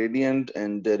same. Gradient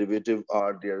and derivative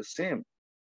are their same.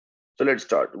 So let's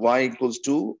start. Y equals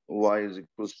to, y is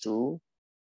equals to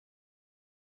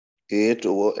 8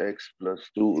 over x plus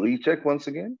 2. Recheck once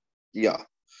again. Yeah.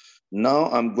 Now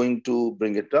I'm going to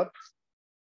bring it up.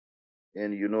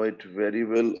 and you know it very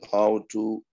well how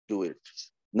to do it.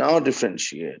 Now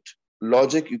differentiate.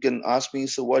 Logic, you can ask me,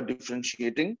 so what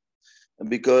differentiating?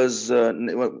 Because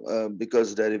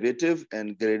derivative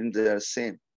and gradient, they are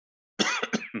same.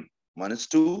 Minus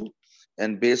 2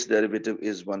 and base derivative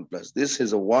is 1 plus. This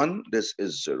is a 1, this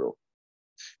is 0.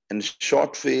 And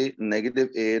short way, negative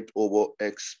 8 over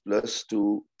x plus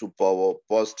 2 to power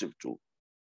positive 2.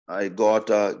 I got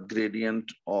a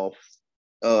gradient of,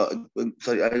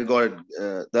 I got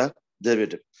the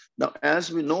derivative. Now,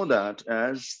 as we know that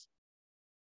as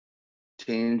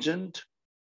tangent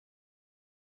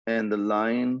and the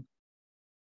line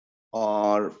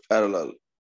are parallel.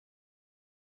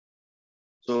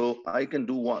 So I can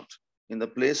do what? In the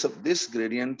place of this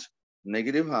gradient,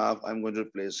 negative half, I'm going to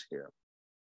replace here.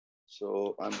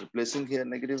 So I'm replacing here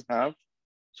negative half.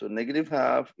 So negative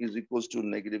half is equals to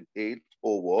negative 8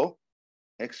 over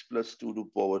x plus 2 to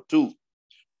power 2.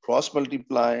 Cross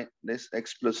multiply this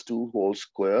x plus 2 whole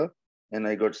square, and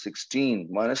I got 16.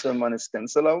 Minus and minus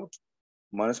cancel out.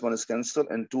 Minus minus cancel,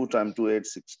 and 2 times 2, 8,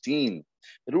 16.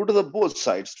 Root of the both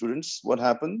sides, students. What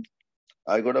happened?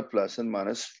 I got a plus and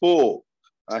minus 4.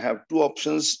 I have two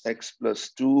options. X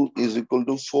plus 2 is equal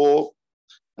to 4,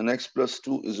 and x plus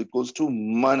 2 is equals to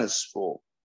minus 4.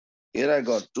 Here I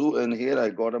got 2, and here I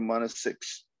got a minus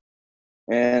 6.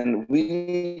 And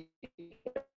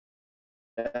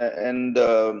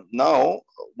now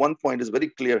one point is very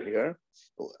clear here.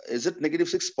 Is it negative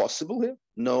 6 possible here?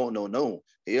 No, no, no.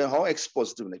 Here, how x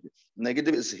positive negative?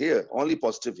 Negative is here, only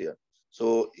positive here.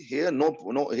 So here, no,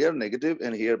 here negative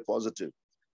and here positive.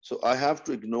 So I have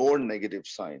to ignore negative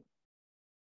sign.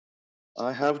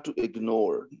 I have to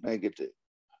ignore negative.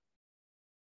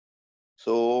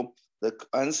 So the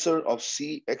answer of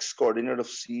C, x coordinate of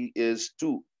C is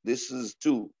 2. This is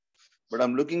 2. But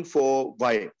I'm looking for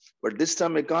y. But this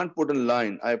time I can't put in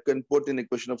line. I can put in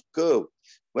equation of curve.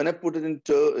 When I put it in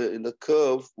the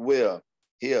curve, where?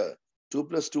 Here. 2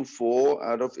 plus 2, 4.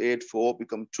 Out of 8, 4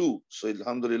 become 2. So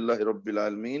alhamdulillah rabbil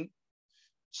alameen.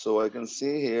 So I can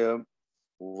say here,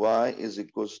 y is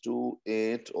equals to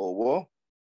 8 over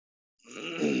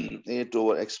 8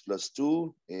 over x plus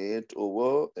 2, 8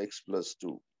 over x plus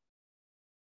 2.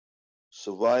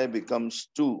 So y becomes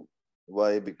 2.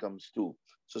 Y becomes 2.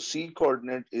 So C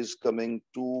coordinate is coming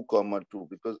 2, 2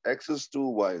 because x is 2,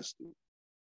 y is 2.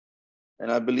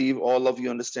 And I believe all of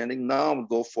you understanding. Now I'll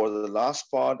go for the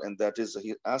last part, and that is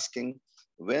he asking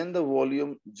when the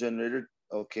volume generated,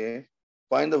 okay,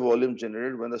 find the volume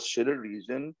generated when the shaded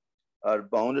region are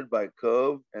bounded by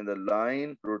curve and the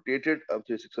line rotated up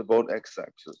to 6 about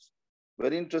x-axis.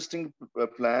 Very interesting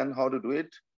plan how to do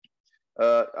it.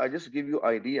 I just give you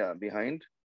idea behind.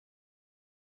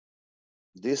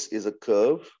 This is a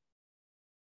curve,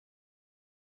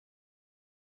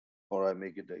 or I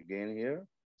make it again here.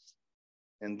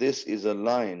 And this is a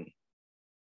line.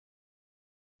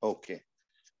 Okay.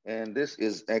 And this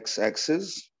is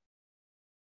x-axis.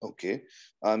 Okay.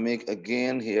 I make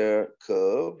again here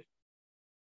curve.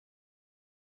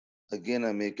 Again,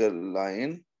 I make a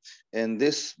line. And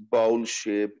this bowl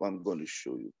shape I'm going to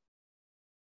show you.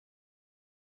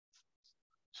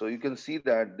 So you can see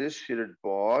that this shaded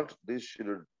part,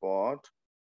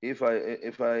 if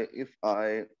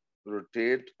I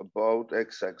rotate about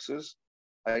x-axis,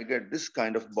 I get this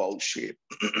kind of bowl shape.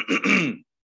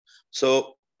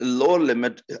 So lower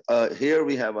limit, here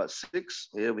we have a 6,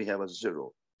 here we have a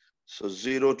 0. So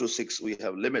 0 to 6, we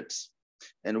have limits.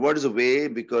 And what is the way?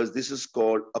 Because this is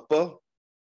called upper,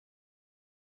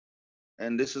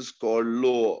 and this is called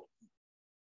lower.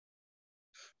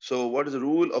 So what is the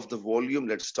rule of the volume?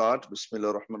 Let's start. Bismillah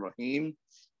ar-Rahman ar-Rahim.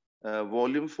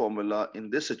 Volume formula in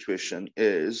this situation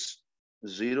is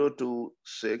 0 to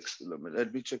 6.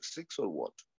 Let me check 6 or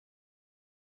what?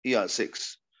 Yeah,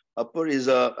 6. Upper is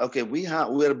okay. We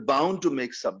are bound to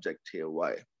make subject here.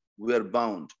 Why? We are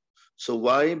bound. So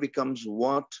y becomes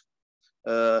what?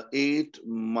 8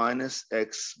 minus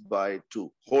x by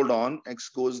 2. Hold on, x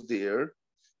goes there,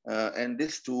 and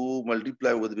this 2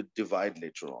 multiply with divide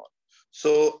later on.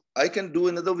 So I can do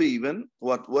another way even.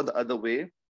 What the other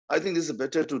way? I think this is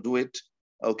better to do it.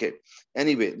 Okay.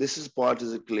 Anyway, this is part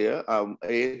is clear.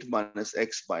 8 minus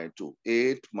x by 2.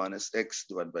 8 minus x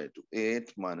divided by 2.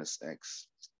 8 minus x.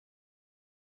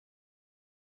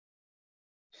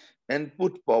 And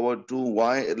put power to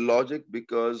y logic,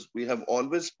 because we have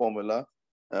always formula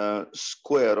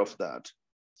square of that.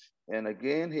 And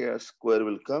again here square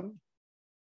will come.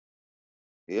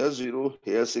 Here 0,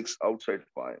 here 6, outside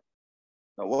 5.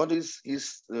 Now what is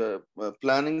his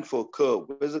planning for curve?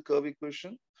 Where's the curve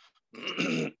equation?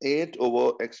 8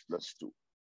 over x plus 2.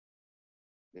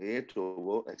 8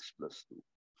 over x plus 2.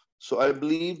 So I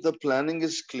believe the planning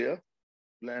is clear.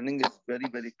 Planning is very,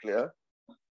 very clear.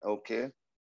 Okay.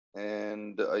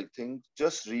 And I think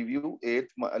just review 8,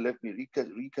 let me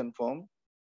reconfirm.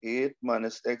 8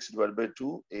 minus x divided by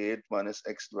 2, 8 minus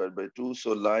x divided by 2.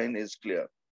 So line is clear.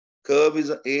 Curve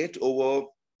is 8 over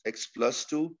x plus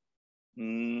 2.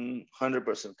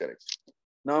 100% correct.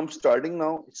 Now I'm starting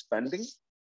now expanding.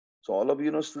 So all of you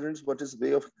know, students, what is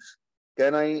way of,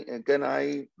 can I,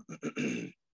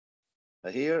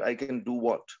 here I can do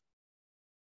what?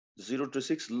 0 to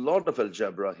 6, lot of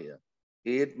algebra here.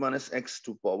 8 minus x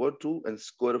to power 2 and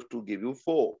square of 2 give you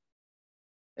 4.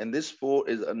 And this 4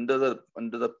 is under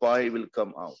the pi will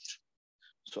come out.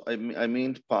 So I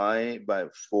mean pi by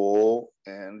 4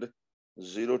 and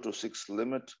 0 to 6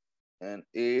 limit and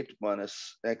 8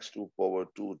 minus x to power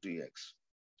 2 dx.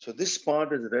 So this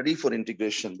part is ready for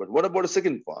integration. But what about the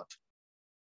second part?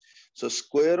 So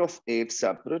square of 8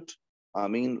 separate, I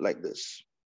mean like this,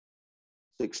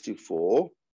 64,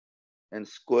 and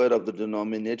square of the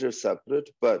denominator separate.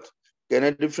 But can I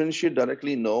differentiate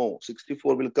directly? No.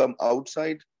 64 will come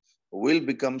outside, will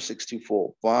become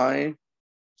 64. Pi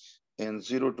and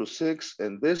 0 to 6,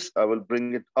 and this I will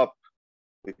bring it up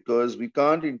because we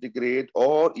can't integrate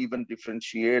or even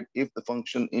differentiate if the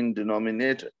function in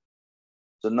denominator.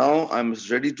 So now I'm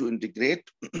ready to integrate.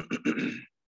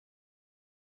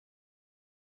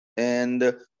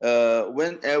 And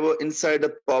whenever inside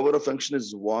a power of function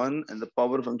is 1 and the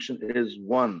power function is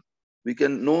 1, we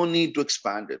can no need to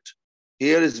expand it.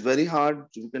 Here is very hard.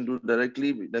 We can do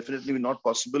directly, definitely not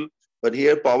possible. But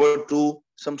here power 2,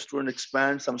 some student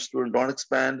expand, some student don't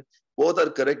expand. Both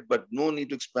are correct, but no need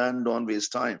to expand, don't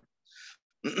waste time.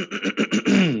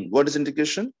 What is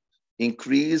integration?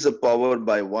 Increase the power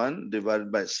by 1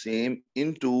 divided by same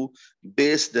into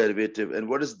base derivative. And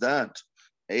what is that?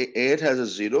 8 has a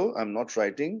 0, I'm not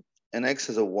writing, and x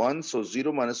has a 1, so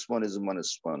 0 minus 1 is a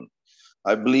minus 1.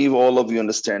 I believe all of you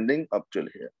understanding up till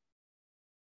here.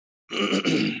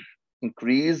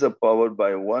 Increase the power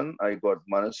by 1, I got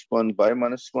minus 1 by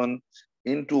minus 1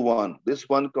 into 1. This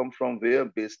 1 come from where?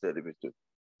 Base derivative.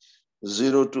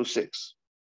 0 to 6.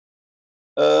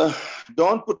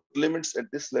 Don't put limits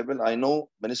at this level. I know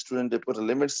many students, they put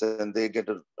limits and they get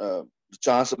a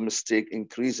chance of mistake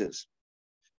increases.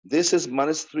 This is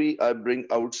minus 3, I bring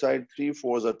outside, 3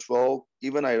 4s are 12,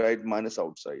 even I write minus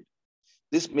outside.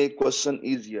 This make question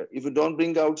easier. If you don't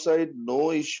bring outside,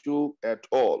 no issue at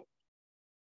all.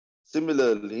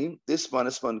 Similarly, this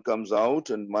minus 1 comes out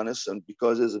and minus, and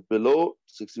because it's below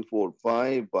 64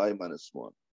 pi by minus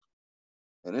 1.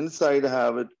 And inside I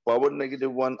have it, power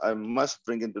negative 1, I must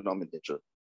bring in denominator.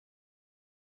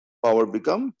 Power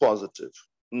become positive.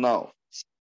 Now,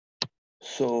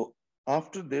 so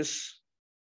after this,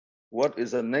 what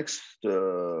is the next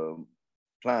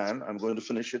plan? I'm going to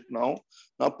finish it now.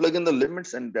 Now plug in the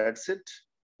limits and that's it.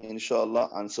 Inshallah,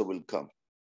 answer will come.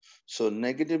 So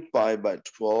negative pi by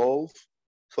 12.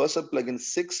 First I plug in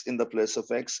 6 in the place of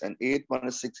x, and 8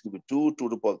 minus 6 give me 2. 2 to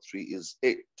the power 3 is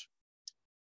 8.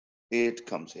 8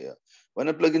 comes here. When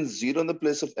I plug in 0 in the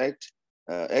place of x,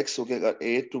 okay, I got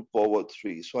 8 to power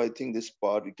 3. So I think this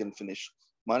part we can finish.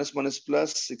 Minus minus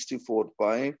plus 64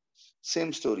 pi.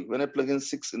 Same story. When I plug in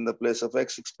 6 in the place of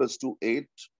x, 6 plus 2, 8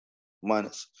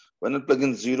 minus. When I plug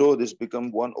in 0, this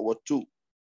becomes 1 over 2.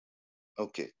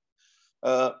 Okay.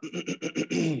 I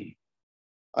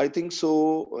think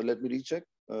so. Let me recheck.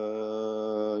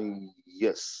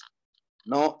 Yes.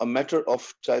 Now a matter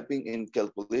of typing in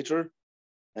calculator,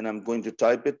 and I'm going to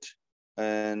type it.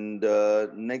 And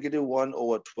negative 1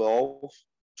 over 12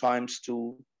 times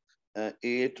 2,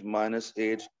 8 minus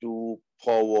 8 to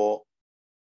power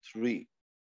 3.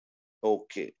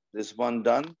 Okay, this one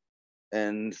done.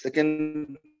 And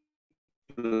second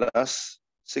plus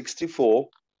 64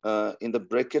 in the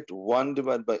bracket 1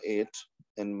 divided by 8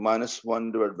 and minus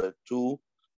 1 divided by 2.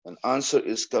 And answer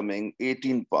is coming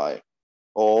 18 pi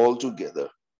all together,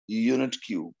 unit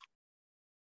cube.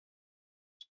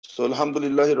 So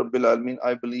Alhamdulillahi Rabbil Alameen,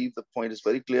 I believe the point is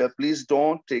very clear. Please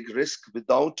don't take risk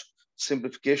without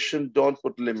simplification. Don't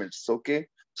put limits, okay?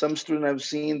 Some students I've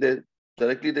seen that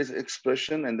directly this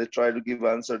expression and they try to give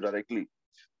answer directly.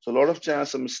 So a lot of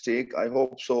chance of mistake. I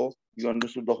hope so. You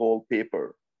understood the whole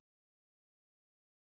paper.